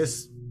regards to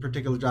this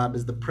particular job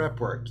is the prep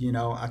work. You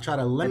know, I try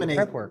to And the eliminate,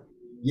 prep work.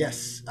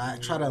 yes, I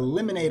try to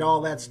eliminate all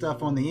that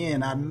stuff on the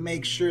end. I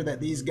make sure that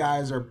these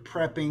guys are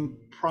prepping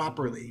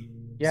properly,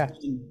 Yeah,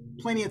 spending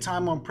plenty of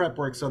time on prep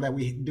work so that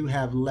we do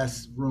have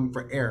less room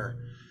for error.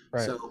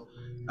 right. So,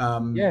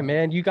 Yeah,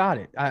 man, you got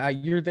it.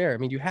 You're there.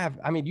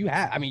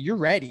 You're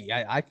ready.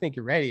 I think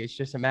you're ready. It's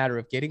just a matter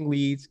of getting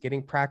leads,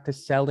 getting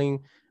practice selling.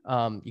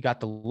 You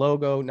got the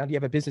logo. Now, do you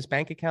have a business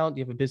bank account? Do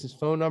you have a business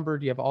phone number?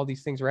 Do you have all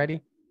these things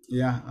ready?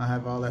 yeah, I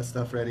have all that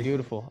stuff ready.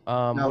 Beautiful.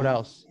 What Now,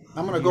 else?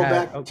 I'm going to You go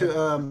have, back okay.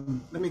 to,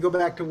 let me go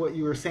back to what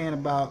you were saying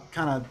about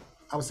kind of,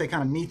 I would say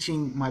kind of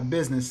niching my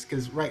business,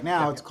 because right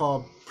now Yeah. it's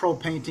called Pro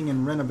Painting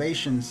and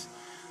Renovations.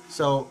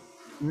 So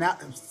now,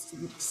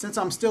 since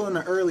I'm still in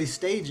the early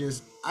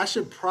stages, I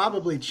should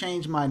probably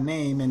change my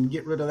name and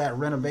get rid of that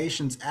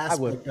renovations I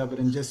would aspect of it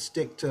and just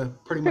stick to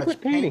pretty stick much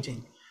with painting.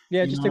 painting.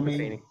 Yeah, You just know what stick I with mean?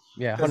 painting.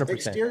 Yeah, Because 100%.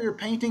 exterior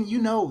painting,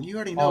 you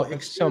already know Oh, so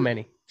exterior.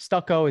 many.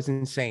 Stucco is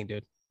insane,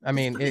 dude. I It's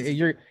mean,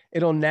 crazy.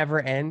 it'll never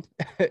end.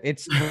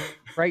 It's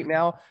right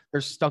now,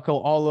 there's stucco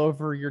all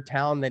over your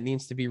town that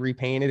needs to be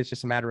repainted. It's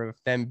just a matter of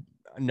them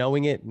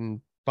knowing it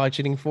and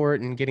budgeting for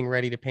it and getting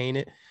ready to paint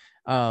it.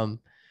 Um,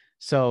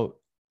 so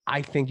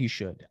I think you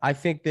should. I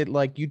think that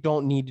like you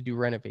don't need to do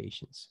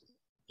renovations.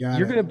 Got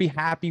You're it. going to be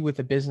happy with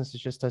a business that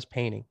just does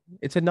painting.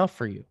 It's enough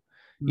for you.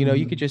 You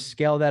could Mhm. just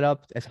scale that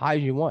up as high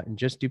as you want and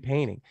just do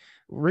painting.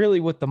 Really,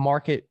 what the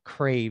market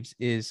craves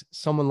is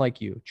someone like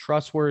you,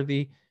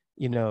 trustworthy,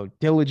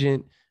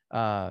 diligent,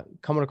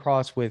 coming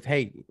across with,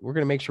 hey, we're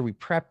going to make sure we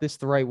prep this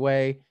the right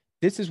way.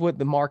 This is what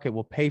the market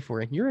will pay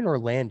for. And you're in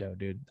Orlando,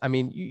 dude. I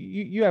mean,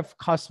 you have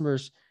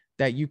customers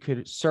that you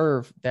could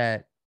serve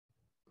that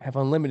have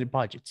unlimited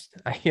budgets.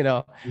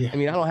 Yeah. I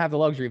don't have the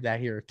luxury of that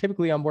here.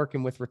 Typically, I'm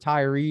working with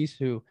retirees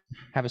who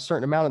have a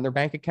certain amount in their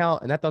bank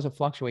account, and that doesn't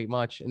fluctuate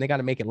much, and they got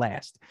to make it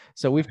last.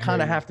 So we've I hear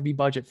kind of you. have to be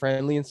budget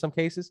friendly in some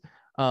cases.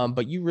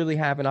 But you really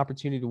have an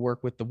opportunity to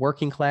work with the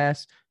working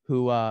class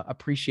who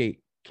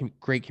appreciate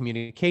great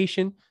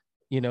communication.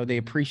 They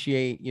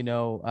appreciate,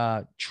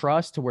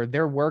 trust to where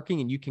they're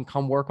working and you can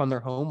come work on their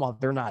home while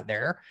they're not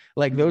there.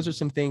 Like those are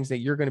some things that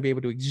you're going to be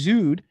able to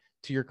exude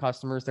to your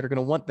customers that are going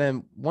to want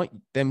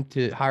them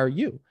to hire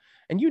you.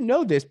 And you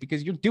know this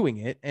because you're doing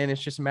it. And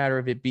it's just a matter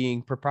of it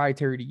being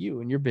proprietary to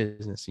you and your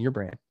business and your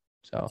brand.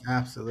 So,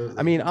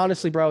 Absolutely.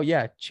 honestly, bro,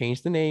 yeah,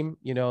 change the name.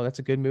 That's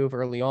a good move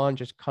early on.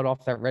 Just cut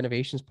off that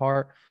renovations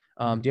part.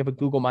 Do you have a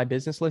Google My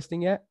Business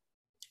listing yet?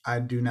 I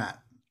do not.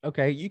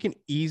 Okay, you can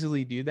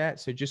easily do that.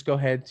 So just go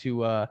ahead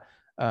to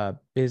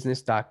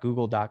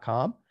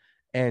business.google.com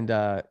and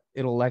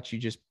it'll let you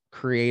just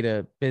create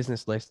a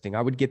business listing.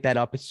 I would get that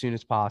up as soon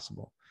as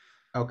possible,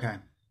 Okay.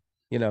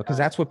 because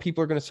that's what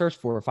people are going to search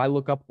for. If I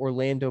look up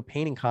Orlando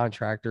painting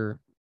contractor,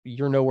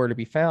 you're nowhere to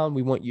be found.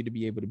 We want you to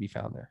be able to be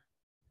found there.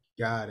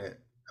 Got it.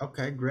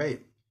 Okay,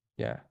 great.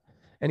 Yeah.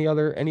 Any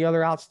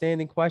other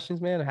outstanding questions,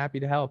 man? I'm happy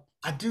to help.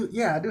 I do,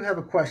 yeah, I do have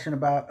a question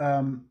about,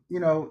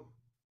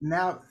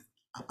 now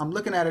I'm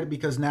looking at it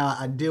because now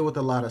I deal with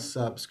a lot of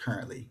subs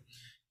currently,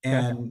 Okay.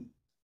 and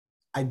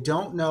I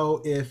don't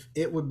know if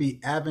it would be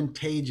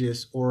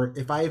advantageous or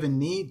if I even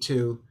need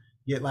to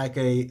get like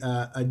a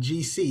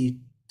GC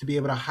to be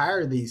able to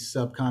hire these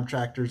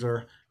subcontractors,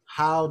 or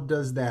how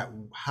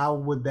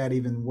would that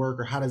even work,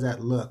 or how does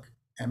that look?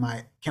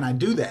 Can I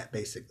do that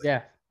basically?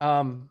 Yeah.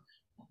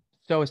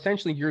 So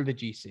essentially you're the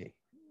GC,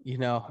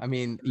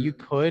 you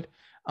could,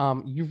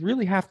 you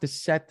really have to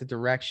set the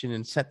direction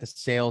and set the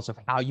sails of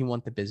how you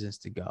want the business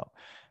to go.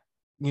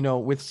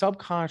 With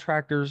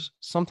subcontractors,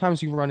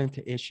 sometimes you run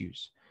into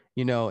issues,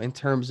 in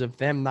terms of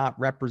them not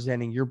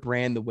representing your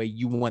brand the way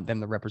you want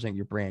them to represent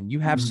your brand. You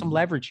have some Mhm.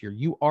 leverage here.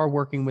 You are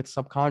working with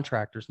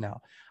subcontractors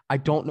now. I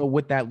don't know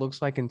what that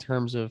looks like in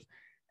terms of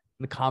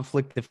the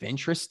conflict of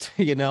interest,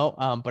 but I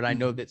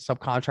know Mhm. that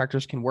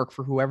subcontractors can work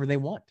for whoever they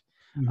want.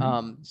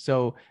 Mhm.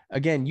 So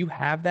again, you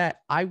have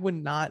that. I would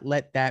not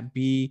let that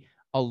be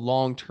a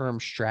long-term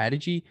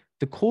strategy.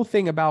 The cool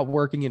thing about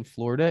working in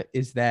Florida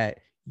is that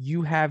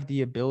you have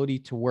the ability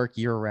to work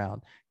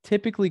year-round.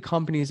 Typically,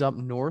 companies up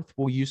north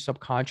will use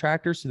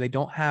subcontractors, so they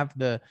don't have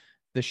the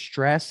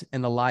stress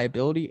and the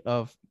liability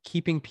of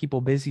keeping people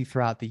busy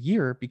throughout the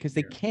year because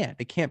they Yeah.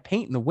 can't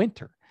paint in the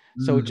winter.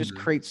 So it just Mhm.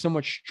 creates so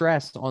much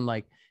stress on,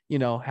 like,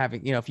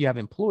 having, if you have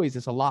employees,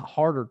 it's a lot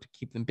harder to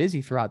keep them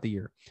busy throughout the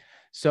year.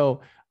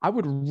 So I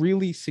would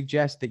really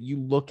suggest that you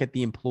look at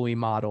the employee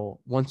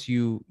model once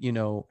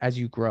as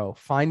you grow,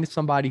 find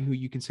somebody who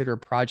you consider a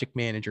project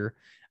manager,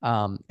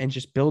 and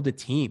just build a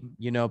team,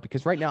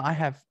 because right now I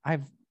have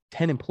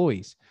 10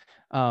 employees.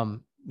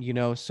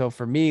 So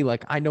for me,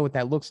 like, I know what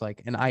that looks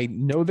like, and I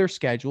know their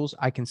schedules.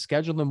 I can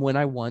schedule them when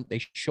I want.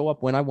 They show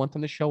up when I want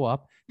them to show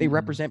up. They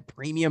represent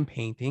premium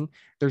painting.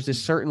 There's a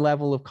certain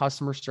level of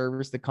customer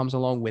service that comes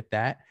along with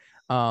that.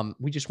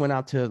 We just went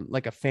out to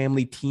like a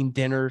family team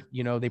dinner.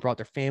 They brought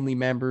their family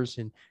members,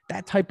 and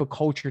that type of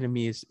culture to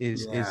me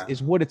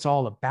is what it's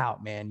all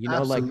about, man.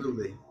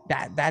 Absolutely.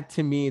 Like that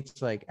to me,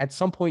 it's like at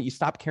some point you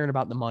stop caring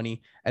about the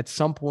money. At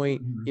some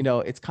point,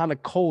 it's kind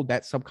of cold,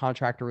 that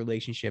subcontractor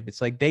relationship.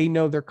 It's like they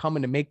know they're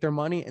coming to make their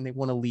money and they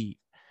want to leave.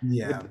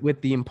 Yeah.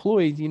 With the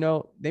employees,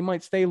 they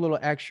might stay a little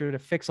extra to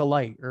fix a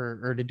light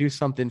or to do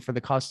something for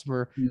the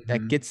customer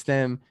that gets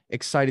them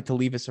excited to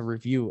leave us a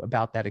review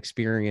about that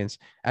experience,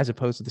 as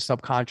opposed to the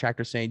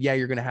subcontractor saying, yeah,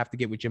 you're going to have to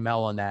get with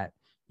Jamel on that.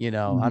 I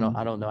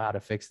don't know how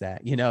to fix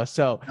that,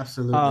 so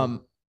Absolutely.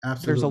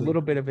 there's a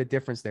little bit of a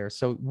difference there.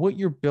 So what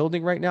you're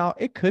building right now,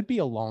 it could be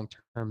a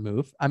long-term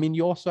move. I mean,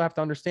 you also have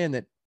to understand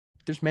that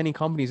there's many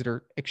companies that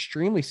are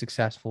extremely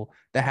successful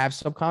that have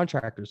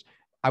subcontractors.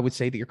 I would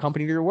say that your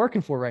company that you're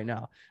working for right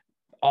now,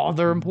 all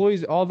their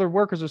employees, all their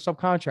workers are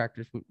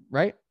subcontractors,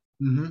 right?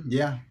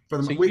 Yeah.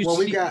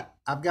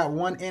 I've got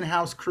one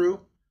in-house crew.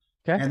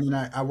 Okay. And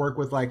then I work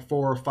with like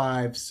 4 or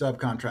 5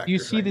 subcontractors. Do you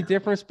see the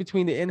difference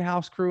between the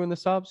in-house crew and the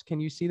subs? Can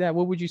you see that?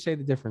 What would you say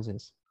the difference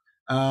is?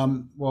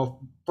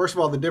 Well, first of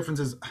all, the difference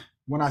is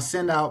when I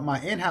send out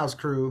my in-house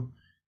crew,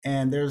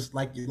 and there's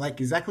like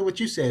exactly what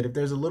you said. If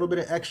there's a little bit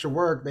of extra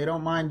work, they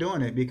don't mind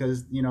doing it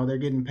because, they're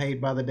getting paid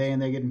by the day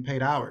and they're getting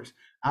paid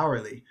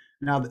hourly.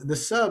 Now the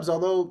subs,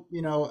 although,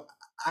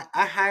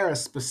 I hire a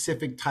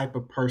specific type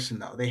of person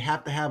though. They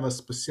have to have a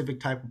specific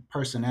type of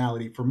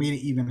personality for me to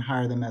even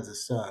hire them as a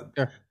sub.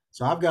 Sure.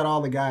 So I've got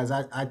all the guys,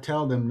 I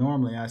tell them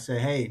normally, I say,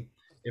 hey,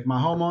 if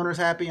my homeowner's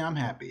happy, I'm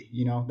happy.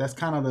 That's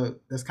kind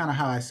of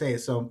how I say it.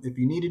 So if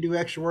you need to do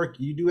extra work,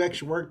 you do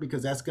extra work,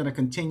 because that's going to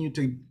continue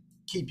to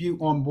keep you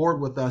on board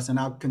with us, and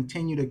I'll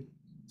continue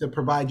to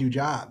provide you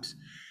jobs.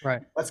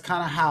 Right. That's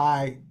kind of how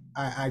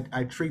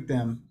I treat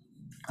them.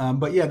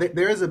 But yeah,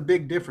 there is a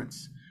big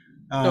difference.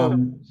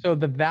 So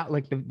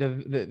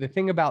the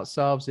thing about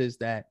subs is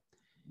that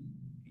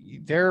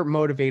they're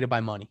motivated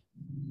by money.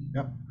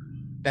 Yep.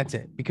 That's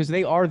it, because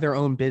they are their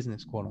own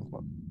business, quote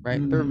unquote,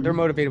 right? They're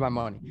motivated by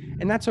money,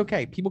 and that's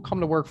okay. People come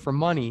to work for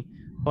money,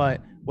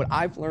 but what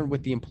I've learned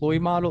with the employee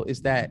model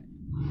is that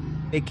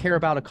they care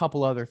about a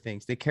couple other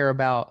things. They care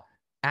about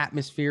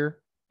atmosphere.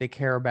 They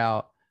care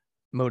about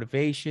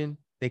motivation.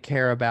 They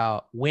care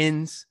about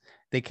wins.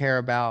 They care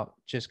about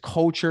just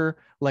culture,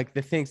 like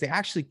the things they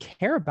actually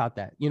care about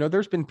that.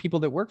 There's been people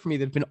that work for me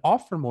that have been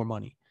offered more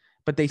money,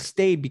 but they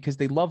stayed because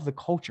they love the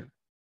culture.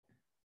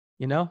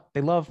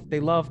 They love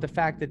the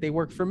fact that they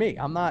work for me.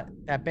 I'm not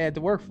that bad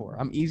to work for.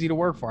 I'm easy to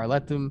work for. I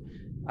let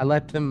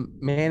them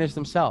manage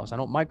themselves. I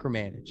don't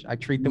micromanage. I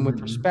treat them with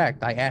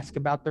respect. I ask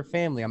about their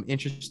family. I'm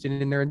interested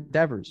in their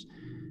endeavors.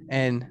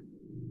 And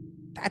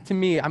that to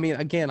me, I mean,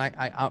 again,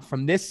 I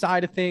from this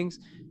side of things,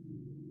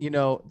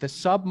 the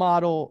sub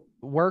model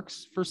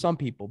works for some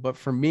people, but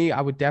for me,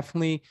 I would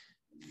definitely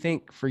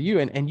think for you,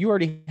 and you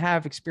already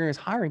have experience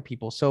hiring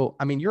people. So,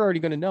 I mean, you're already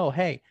going to know,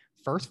 hey,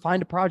 first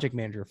find a project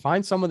manager,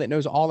 find someone that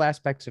knows all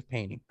aspects of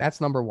painting.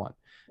 That's number one.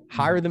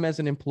 Hire them as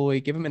an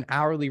employee, give them an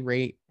hourly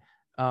rate,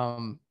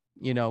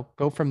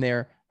 go from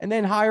there, and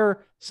then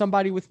hire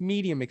somebody with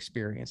medium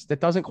experience that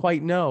doesn't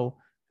quite know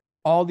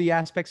all the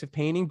aspects of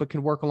painting, but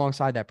can work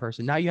alongside that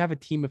person. Now you have a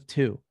team of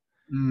 2.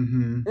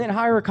 And then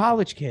hire a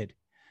college kid.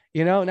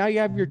 Now you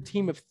have your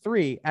team of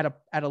 3 at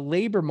a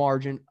labor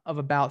margin of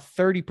about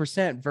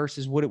 30%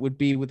 versus what it would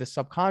be with a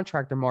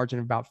subcontractor margin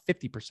of about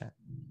 50%.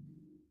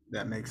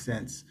 That makes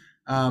sense.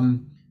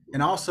 And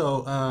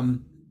also,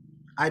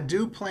 I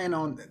do plan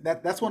on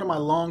that. That's one of my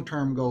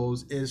long-term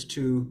goals is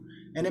to,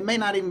 and it may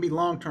not even be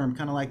long-term,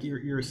 kind of like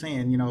you're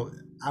saying,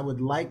 I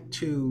would like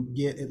to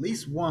get at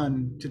least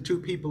 1 to 2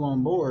 people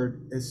on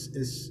board as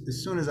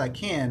soon as I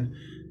can.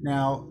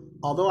 Now,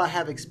 although I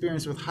have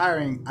experience with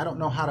hiring, I don't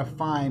know how to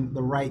find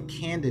the right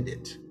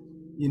candidate.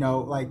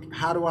 Like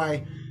how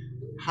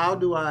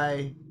do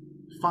I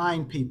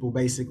find people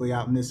basically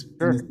out in this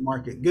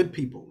market, good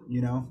people,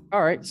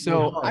 All right.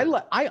 So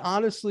I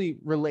honestly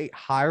relate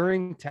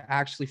hiring to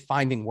actually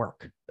finding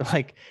work.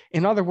 Like,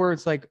 in other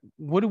words, like,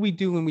 what do we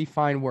do when we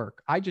find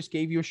work? I just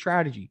gave you a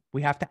strategy.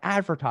 We have to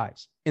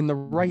advertise in the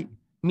right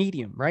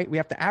medium, right? We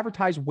have to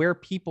advertise where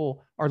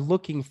people are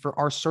looking for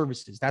our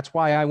services. That's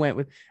why I went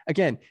with,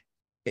 again,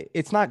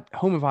 it's not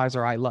Home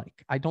Advisor I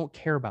like. I don't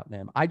care about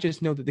them. I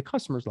just know that the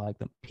customers like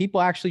them.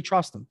 People actually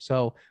trust them.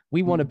 So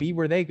we want to be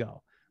where they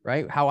go,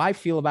 right? How I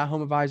feel about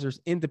Home Advisors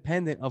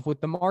independent of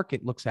what the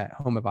market looks at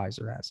Home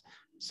Advisor as.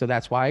 So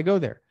that's why I go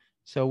there.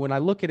 So when I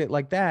look at it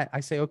like that, I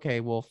say,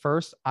 okay, well,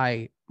 first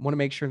I want to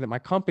make sure that my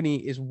company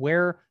is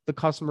where the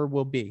customer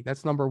will be.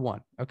 That's number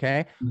one.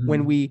 Okay.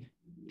 When we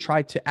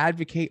try to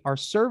advocate our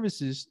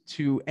services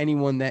to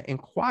anyone that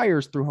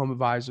inquires through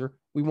HomeAdvisor,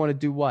 we want to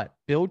do what?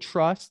 Build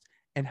trust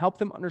and help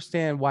them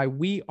understand why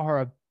we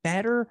are a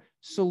better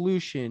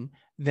solution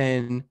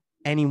than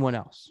anyone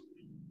else.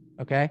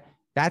 Okay.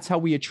 That's how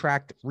we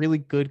attract really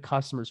good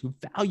customers who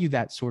value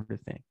that sort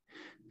of thing.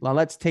 Now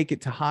let's take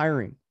it to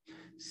hiring.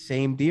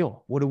 Same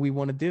deal. What do we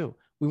want to do?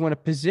 We want to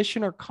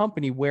position our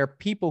company where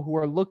people who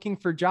are looking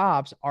for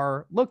jobs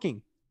are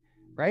looking,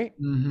 right?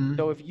 Mm-hmm.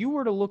 So if you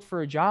were to look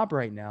for a job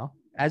right now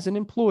as an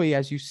employee,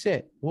 as you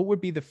sit, what would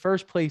be the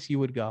first place you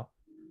would go?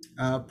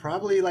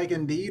 Probably like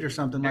Indeed or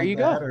something There like you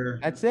that. go. Or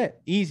That's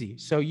it. Easy.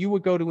 So you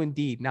would go to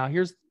Indeed. Now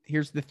here's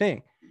the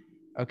thing.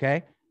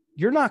 Okay.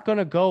 You're not going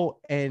to go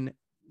and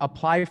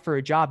apply for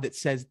a job that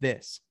says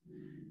this.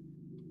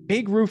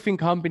 Big roofing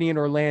company in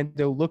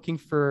Orlando looking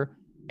for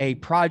a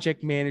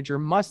project manager,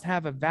 must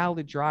have a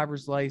valid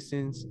driver's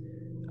license,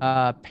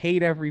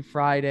 paid every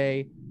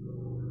Friday,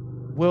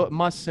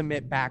 must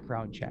submit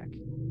background check.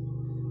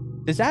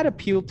 Does that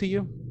appeal to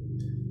you?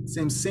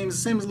 seems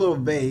a little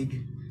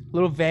vague. A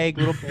little vague,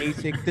 a little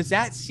basic. Does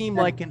that seem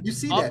like an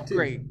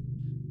upgrade?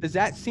 Does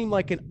that seem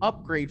like an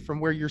upgrade from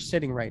where you're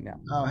sitting right now?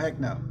 Oh, heck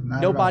no.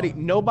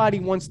 Nobody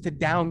wants to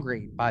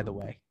downgrade, by the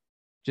way.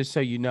 Just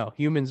so you know,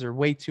 humans are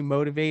way too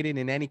motivated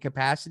in any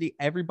capacity.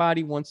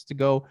 Everybody wants to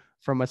go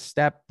from a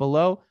step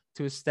below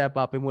to a step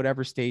up in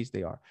whatever stage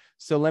they are.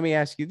 So let me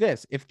ask you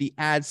this. If the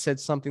ad said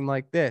something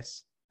like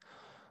this,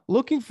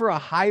 looking for a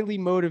highly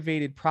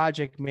motivated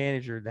project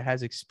manager that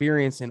has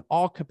experience in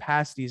all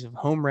capacities of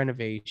home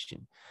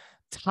renovation,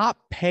 top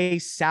pay,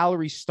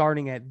 salary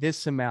starting at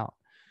this amount,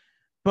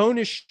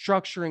 bonus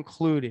structure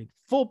included,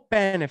 full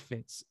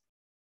benefits.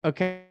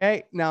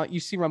 Okay. Now you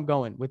see where I'm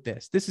going with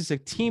this. This is a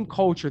team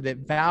culture that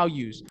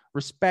values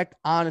respect,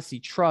 honesty,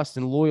 trust,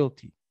 and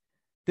loyalty.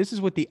 This is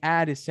what the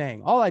ad is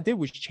saying. All I did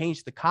was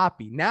change the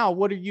copy. Now,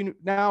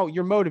 now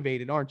you're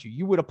motivated, aren't you?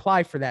 You would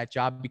apply for that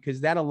job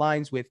because that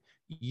aligns with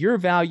your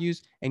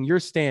values and your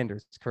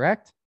standards,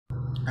 correct?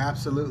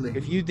 Absolutely.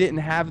 If you didn't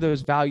have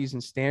those values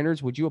and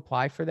standards, would you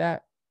apply for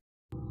that?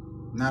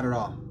 Not at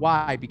all.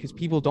 Why? Because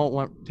people don't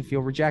want to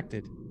feel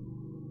rejected.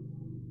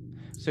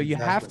 So you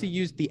have to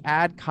use the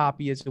ad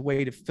copy as a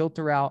way to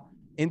filter out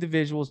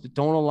individuals that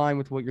don't align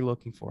with what you're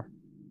looking for.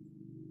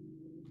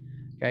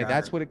 Okay,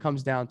 that's what it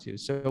comes down to.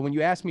 So when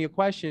you ask me a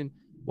question,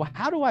 well,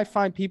 how do I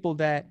find people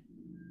that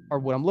are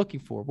what I'm looking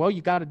for? Well,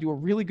 you got to do a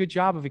really good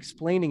job of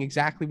explaining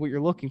exactly what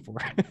you're looking for.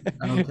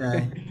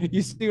 Okay.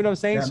 You see what I'm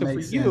saying? That So for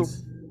makes you,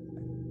 sense.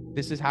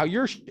 this is how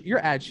your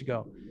ad should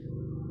go.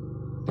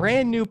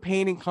 Brand new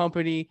painting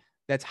company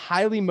that's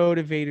highly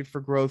motivated for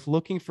growth,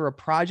 looking for a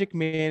project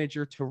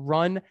manager to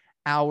run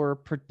our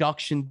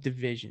production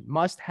division,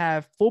 must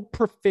have full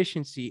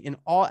proficiency in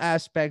all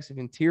aspects of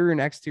interior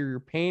and exterior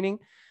painting.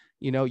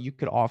 You know, you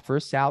could offer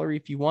a salary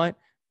if you want,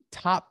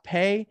 top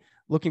pay,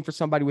 looking for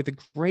somebody with a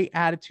great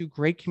attitude,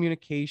 great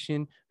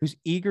communication, who's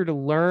eager to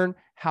learn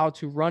how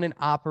to run and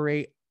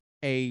operate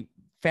a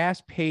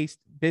fast-paced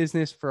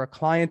business for a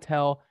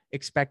clientele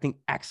expecting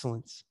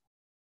excellence.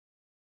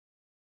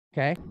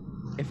 Okay.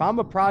 If I'm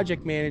a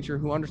project manager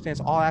who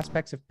understands all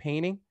aspects of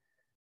painting,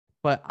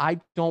 but I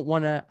don't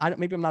want to,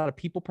 maybe I'm not a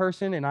people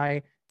person and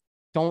I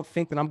don't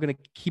think that I'm going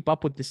to keep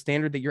up with the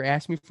standard that you're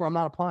asking me for, I'm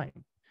not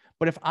applying.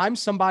 But if I'm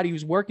somebody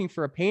who's working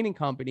for a painting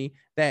company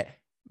that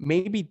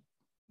maybe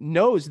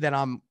knows that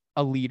I'm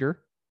a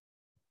leader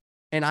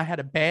and I had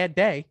a bad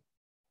day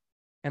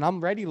and I'm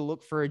ready to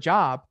look for a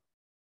job,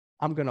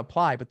 I'm going to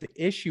apply. But the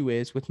issue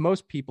is with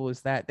most people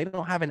is that they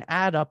don't have an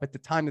ad up at the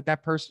time that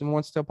that person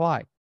wants to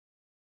apply.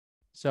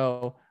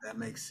 So that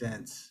makes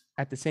sense.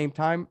 At the same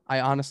time, I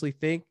honestly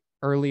think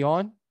early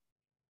on,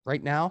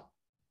 right now,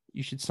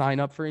 you should sign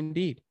up for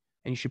Indeed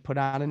and you should put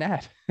out an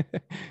ad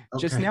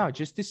just now,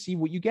 just to see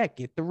what you get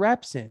the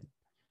reps in.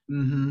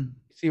 Mm-hmm.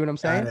 See what I'm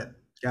saying?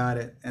 Got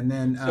it. And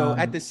then, so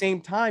at the same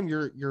time,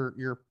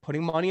 you're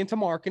putting money into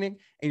marketing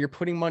and you're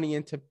putting money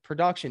into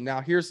production. Now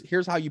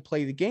here's how you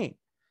play the game.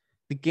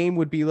 The game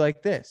would be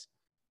like this.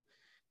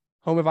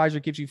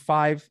 HomeAdvisor gives you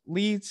 5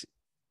 leads.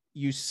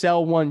 You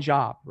sell 1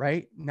 job,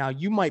 right? Now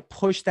you might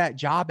push that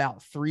job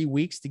out 3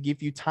 weeks to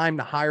give you time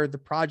to hire the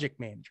project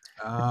manager.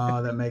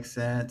 Oh, that makes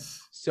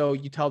sense. So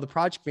you tell the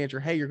project manager,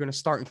 hey, you're going to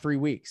start in 3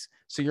 weeks.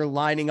 So you're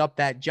lining up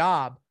that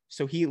job.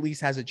 So he at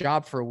least has a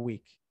job for a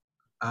week.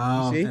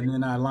 Oh, and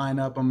then I line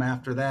up them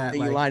after that.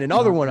 Then you line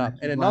another one up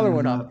and another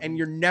one up. And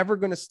you're never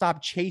going to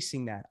stop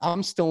chasing that.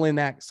 I'm still in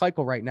that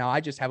cycle right now.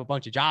 I just have a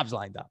bunch of jobs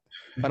lined up.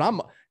 But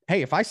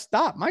hey, if I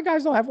stop, my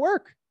guys don't have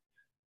work.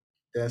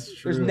 That's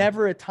true. There's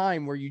never a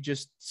time where you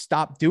just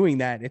stop doing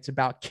that. It's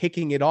about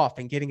kicking it off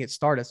and getting it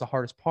started. That's the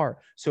hardest part.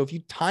 So if you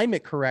time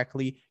it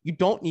correctly, you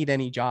don't need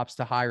any jobs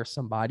to hire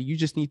somebody. You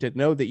just need to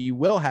know that you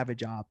will have a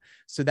job.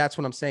 So that's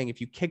what I'm saying. If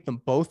you kick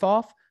them both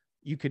off,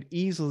 you could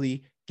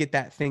easily get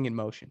that thing in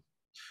motion.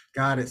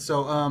 Got it.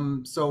 So,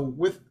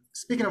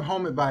 speaking of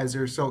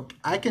HomeAdvisor, so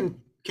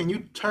can you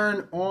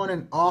turn on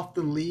and off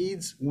the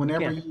leads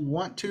whenever you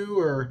want to,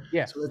 or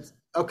yeah. So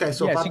okay.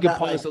 So yes, if you can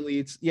pause the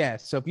leads. Yeah.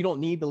 So if you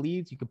don't need the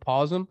leads, you can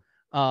pause them.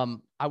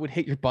 I would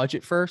hit your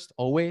budget first,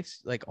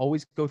 always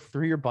go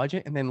through your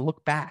budget and then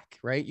look back,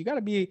 right? You got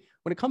to be,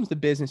 when it comes to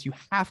business, you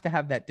have to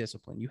have that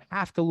discipline. You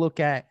have to look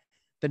at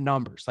the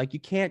numbers. Like, you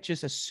can't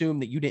just assume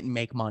that you didn't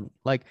make money.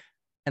 Like,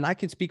 and I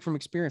can speak from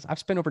experience. I've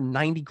spent over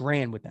 90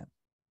 grand with them.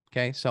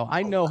 Okay. So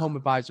I know Home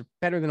Advisor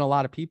better than a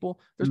lot of people.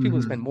 There's people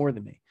that spend more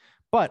than me,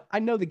 but I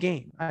know the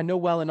game. I know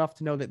well enough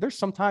to know that there's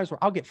some times where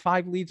I'll get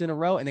 5 leads in a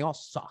row and they all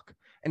suck.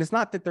 And it's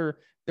not that they're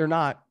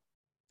not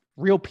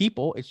real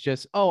people. It's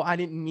just, oh, I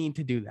didn't mean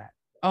to do that.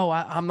 Oh,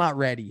 I'm not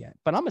ready yet,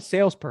 but I'm a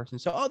salesperson.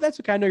 So, oh, that's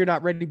okay. I know you're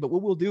not ready, but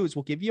what we'll do is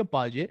we'll give you a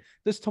budget.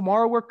 Does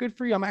tomorrow work good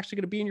for you? I'm actually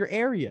going to be in your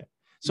area.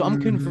 So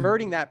I'm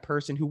converting that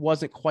person who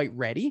wasn't quite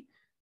ready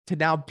to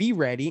now be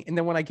ready. And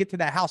then when I get to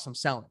that house, I'm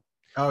selling.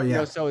 Oh yeah. You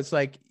know, so it's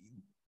like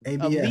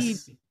ABS. a lead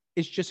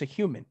is just a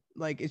human.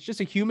 Like, it's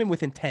just a human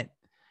with intent,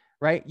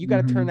 right? You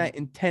got to turn that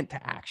intent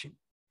to action.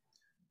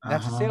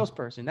 That's a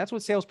salesperson. That's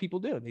what salespeople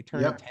do. They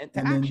turn intent to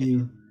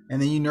action.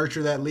 And then you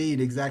nurture that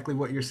lead, exactly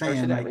what you're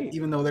saying. Like,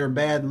 even though they're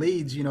bad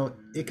leads, you know,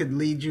 it could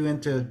lead you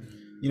into,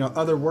 you know,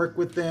 other work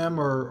with them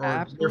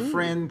or their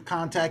friend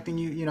contacting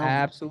you, you know.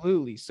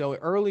 Absolutely. So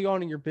early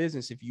on in your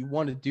business, if you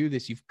want to do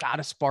this, you've got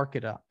to spark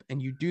it up.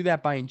 And you do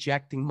that by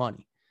injecting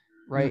money,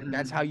 right?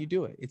 That's how you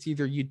do it. It's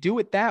either you do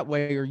it that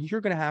way, or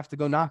you're going to have to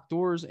go knock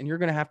doors and you're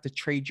going to have to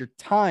trade your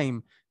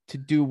time to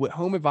do what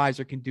Home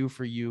Advisor can do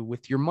for you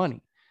with your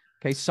money.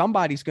 Okay.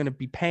 Somebody's going to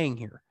be paying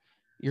here.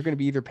 You're going to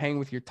be either paying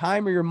with your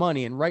time or your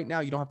money. And right now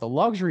you don't have the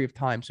luxury of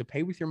time. So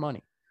pay with your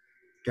money.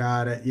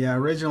 Got it. Yeah.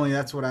 Originally,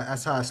 that's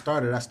how I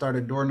started. I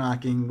started door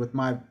knocking with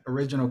my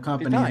original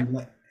company.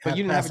 But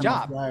you didn't have a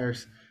job.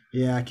 Flyers.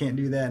 Yeah. I can't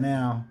do that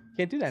now.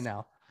 Can't do that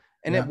now.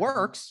 And it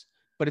works,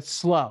 but it's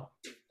slow.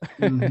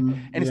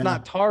 And it's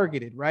not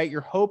targeted, right?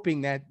 You're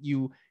hoping that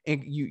you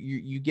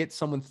get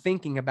someone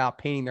thinking about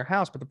painting their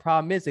house, but the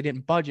problem is they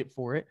didn't budget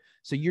for it.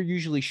 So you're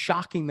usually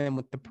shocking them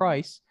with the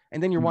price.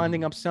 And then you're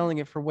winding up selling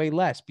it for way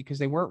less because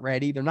they weren't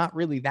ready. They're not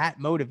really that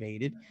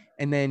motivated.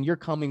 And then you're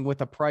coming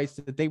with a price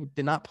that they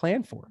did not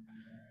plan for.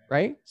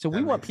 Right. So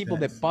we want people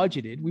that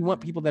budgeted. We want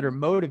people that are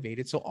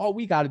motivated. So all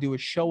we got to do is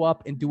show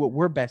up and do what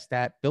we're best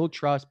at, build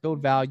trust, build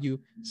value,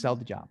 sell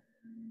the job.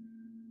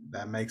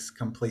 That makes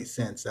complete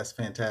sense. That's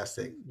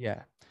fantastic.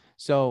 Yeah.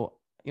 So,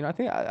 you know,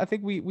 I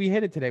think we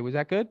hit it today. Was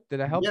that good?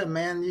 Did I help? Yeah,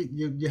 man,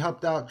 you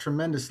helped out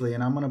tremendously.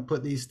 And I'm going to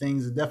put these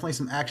things, definitely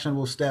some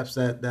actionable steps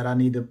that I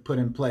need to put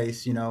in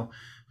place, you know,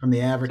 from the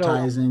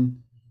advertising.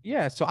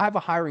 So I have a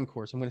hiring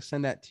course. I'm going to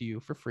send that to you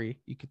for free.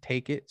 You could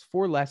take it. It's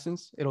 4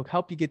 lessons. It'll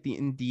help you get the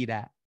Indeed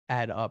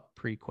ad up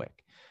pretty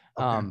quick.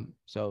 Okay.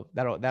 So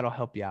that'll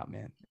help you out,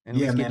 man. And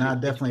yeah, man, I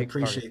definitely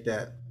appreciate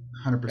that.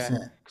 100%.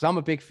 Because I'm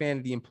a big fan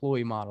of the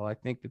employee model. I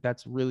think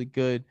that's really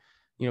good.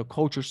 You know,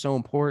 culture is so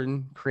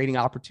important, creating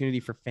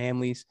opportunity for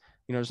families.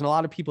 You know, there's a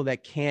lot of people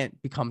that can't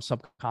become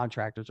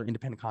subcontractors or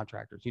independent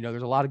contractors. You know,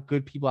 there's a lot of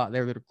good people out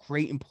there that are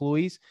great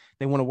employees.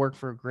 They want to work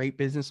for a great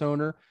business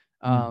owner.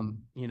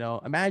 You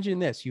know, imagine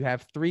this, you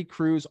have 3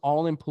 crews,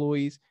 all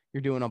employees.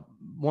 You're doing a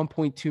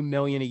 1.2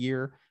 million a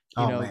year.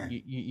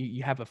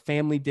 You have a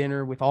family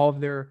dinner with all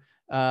of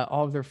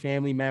their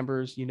family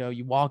members. You know,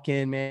 you walk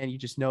in, man, you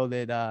just know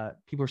that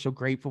people are so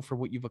grateful for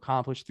what you've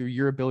accomplished through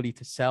your ability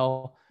to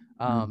sell.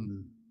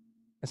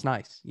 That's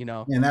nice, you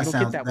know. And that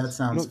sounds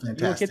fantastic. You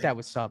don't get that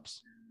with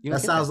subs.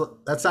 That sounds like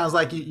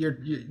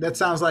that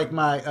sounds like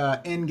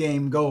my end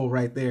game goal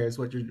right there is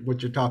what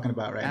you're talking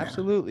about right now.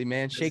 Absolutely,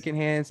 man. Shaking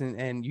hands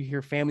and you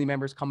hear family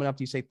members coming up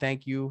to you say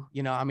thank you.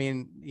 You know, I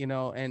mean, you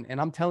know, and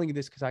I'm telling you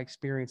this because I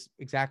experienced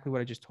exactly what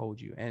I just told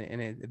you,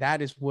 and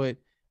that is what,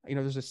 you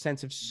know. There's a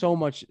sense of so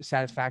much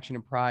satisfaction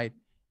and pride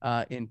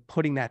in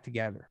putting that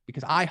together,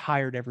 because I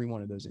hired every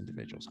one of those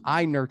individuals.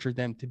 I nurtured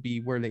them to be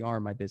where they are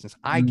in my business.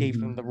 I gave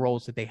them the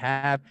roles that they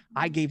have.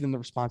 I gave them the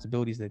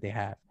responsibilities that they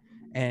have.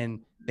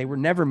 And they were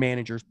never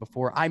managers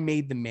before. I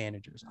made them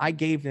managers. I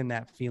gave them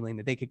that feeling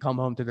that they could come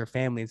home to their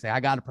family and say, I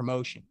got a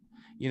promotion,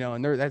 you know,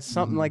 and that's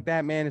something like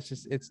that, man.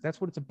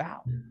 That's what it's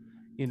about.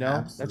 You know,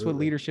 Absolutely. That's what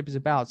leadership is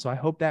about. So I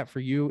hope that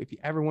for you, if you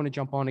ever want to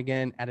jump on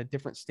again at a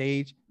different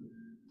stage,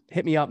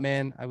 hit me up,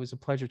 man. It was a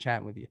pleasure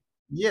chatting with you.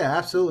 Yeah,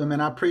 absolutely, man.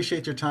 I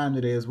appreciate your time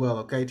today as well.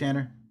 Okay,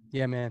 Tanner?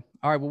 Yeah, man.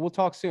 All right. Well, we'll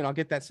talk soon. I'll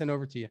get that sent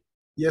over to you.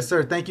 Yes,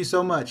 sir. Thank you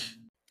so much.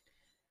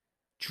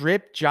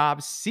 Drip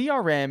Jobs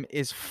CRM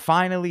is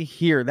finally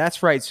here.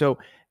 That's right. So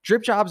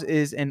Drip Jobs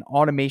is an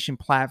automation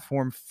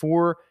platform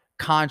for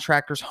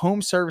contractors,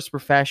 home service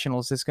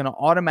professionals. It's going to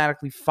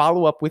automatically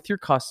follow up with your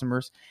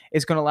customers.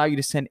 It's going to allow you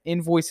to send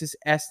invoices,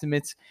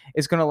 estimates.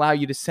 It's going to allow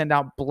you to send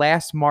out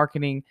blast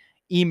marketing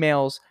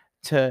emails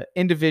to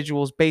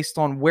individuals based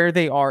on where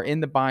they are in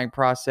the buying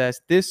process.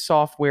 This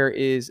software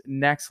is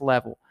next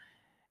level.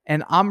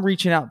 And I'm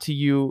reaching out to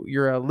you.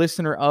 You're a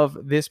listener of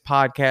this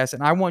podcast,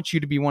 and I want you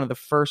to be one of the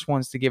first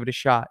ones to give it a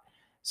shot.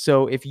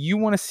 So if you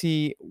want to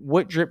see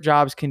what Drip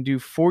Jobs can do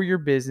for your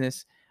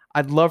business,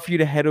 I'd love for you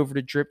to head over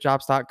to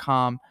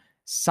dripjobs.com,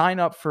 sign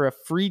up for a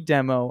free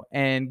demo,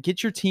 and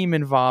get your team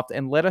involved,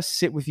 and let us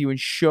sit with you and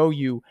show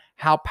you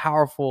how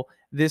powerful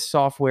this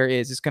software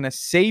is. It's going to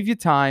save you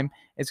time.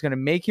 It's going to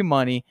make you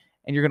money,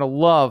 and you're going to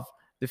love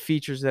the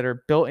features that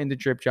are built into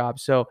Drip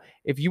Jobs. So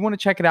if you want to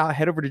check it out,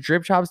 head over to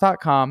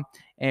dripjobs.com,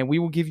 and we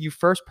will give you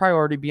first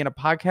priority being a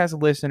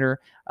podcast listener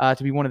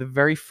to be one of the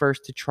very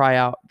first to try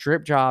out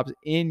Drip Jobs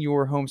in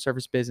your home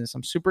service business.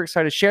 I'm super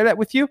excited to share that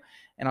with you,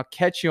 and I'll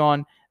catch you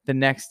on the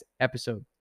next episode.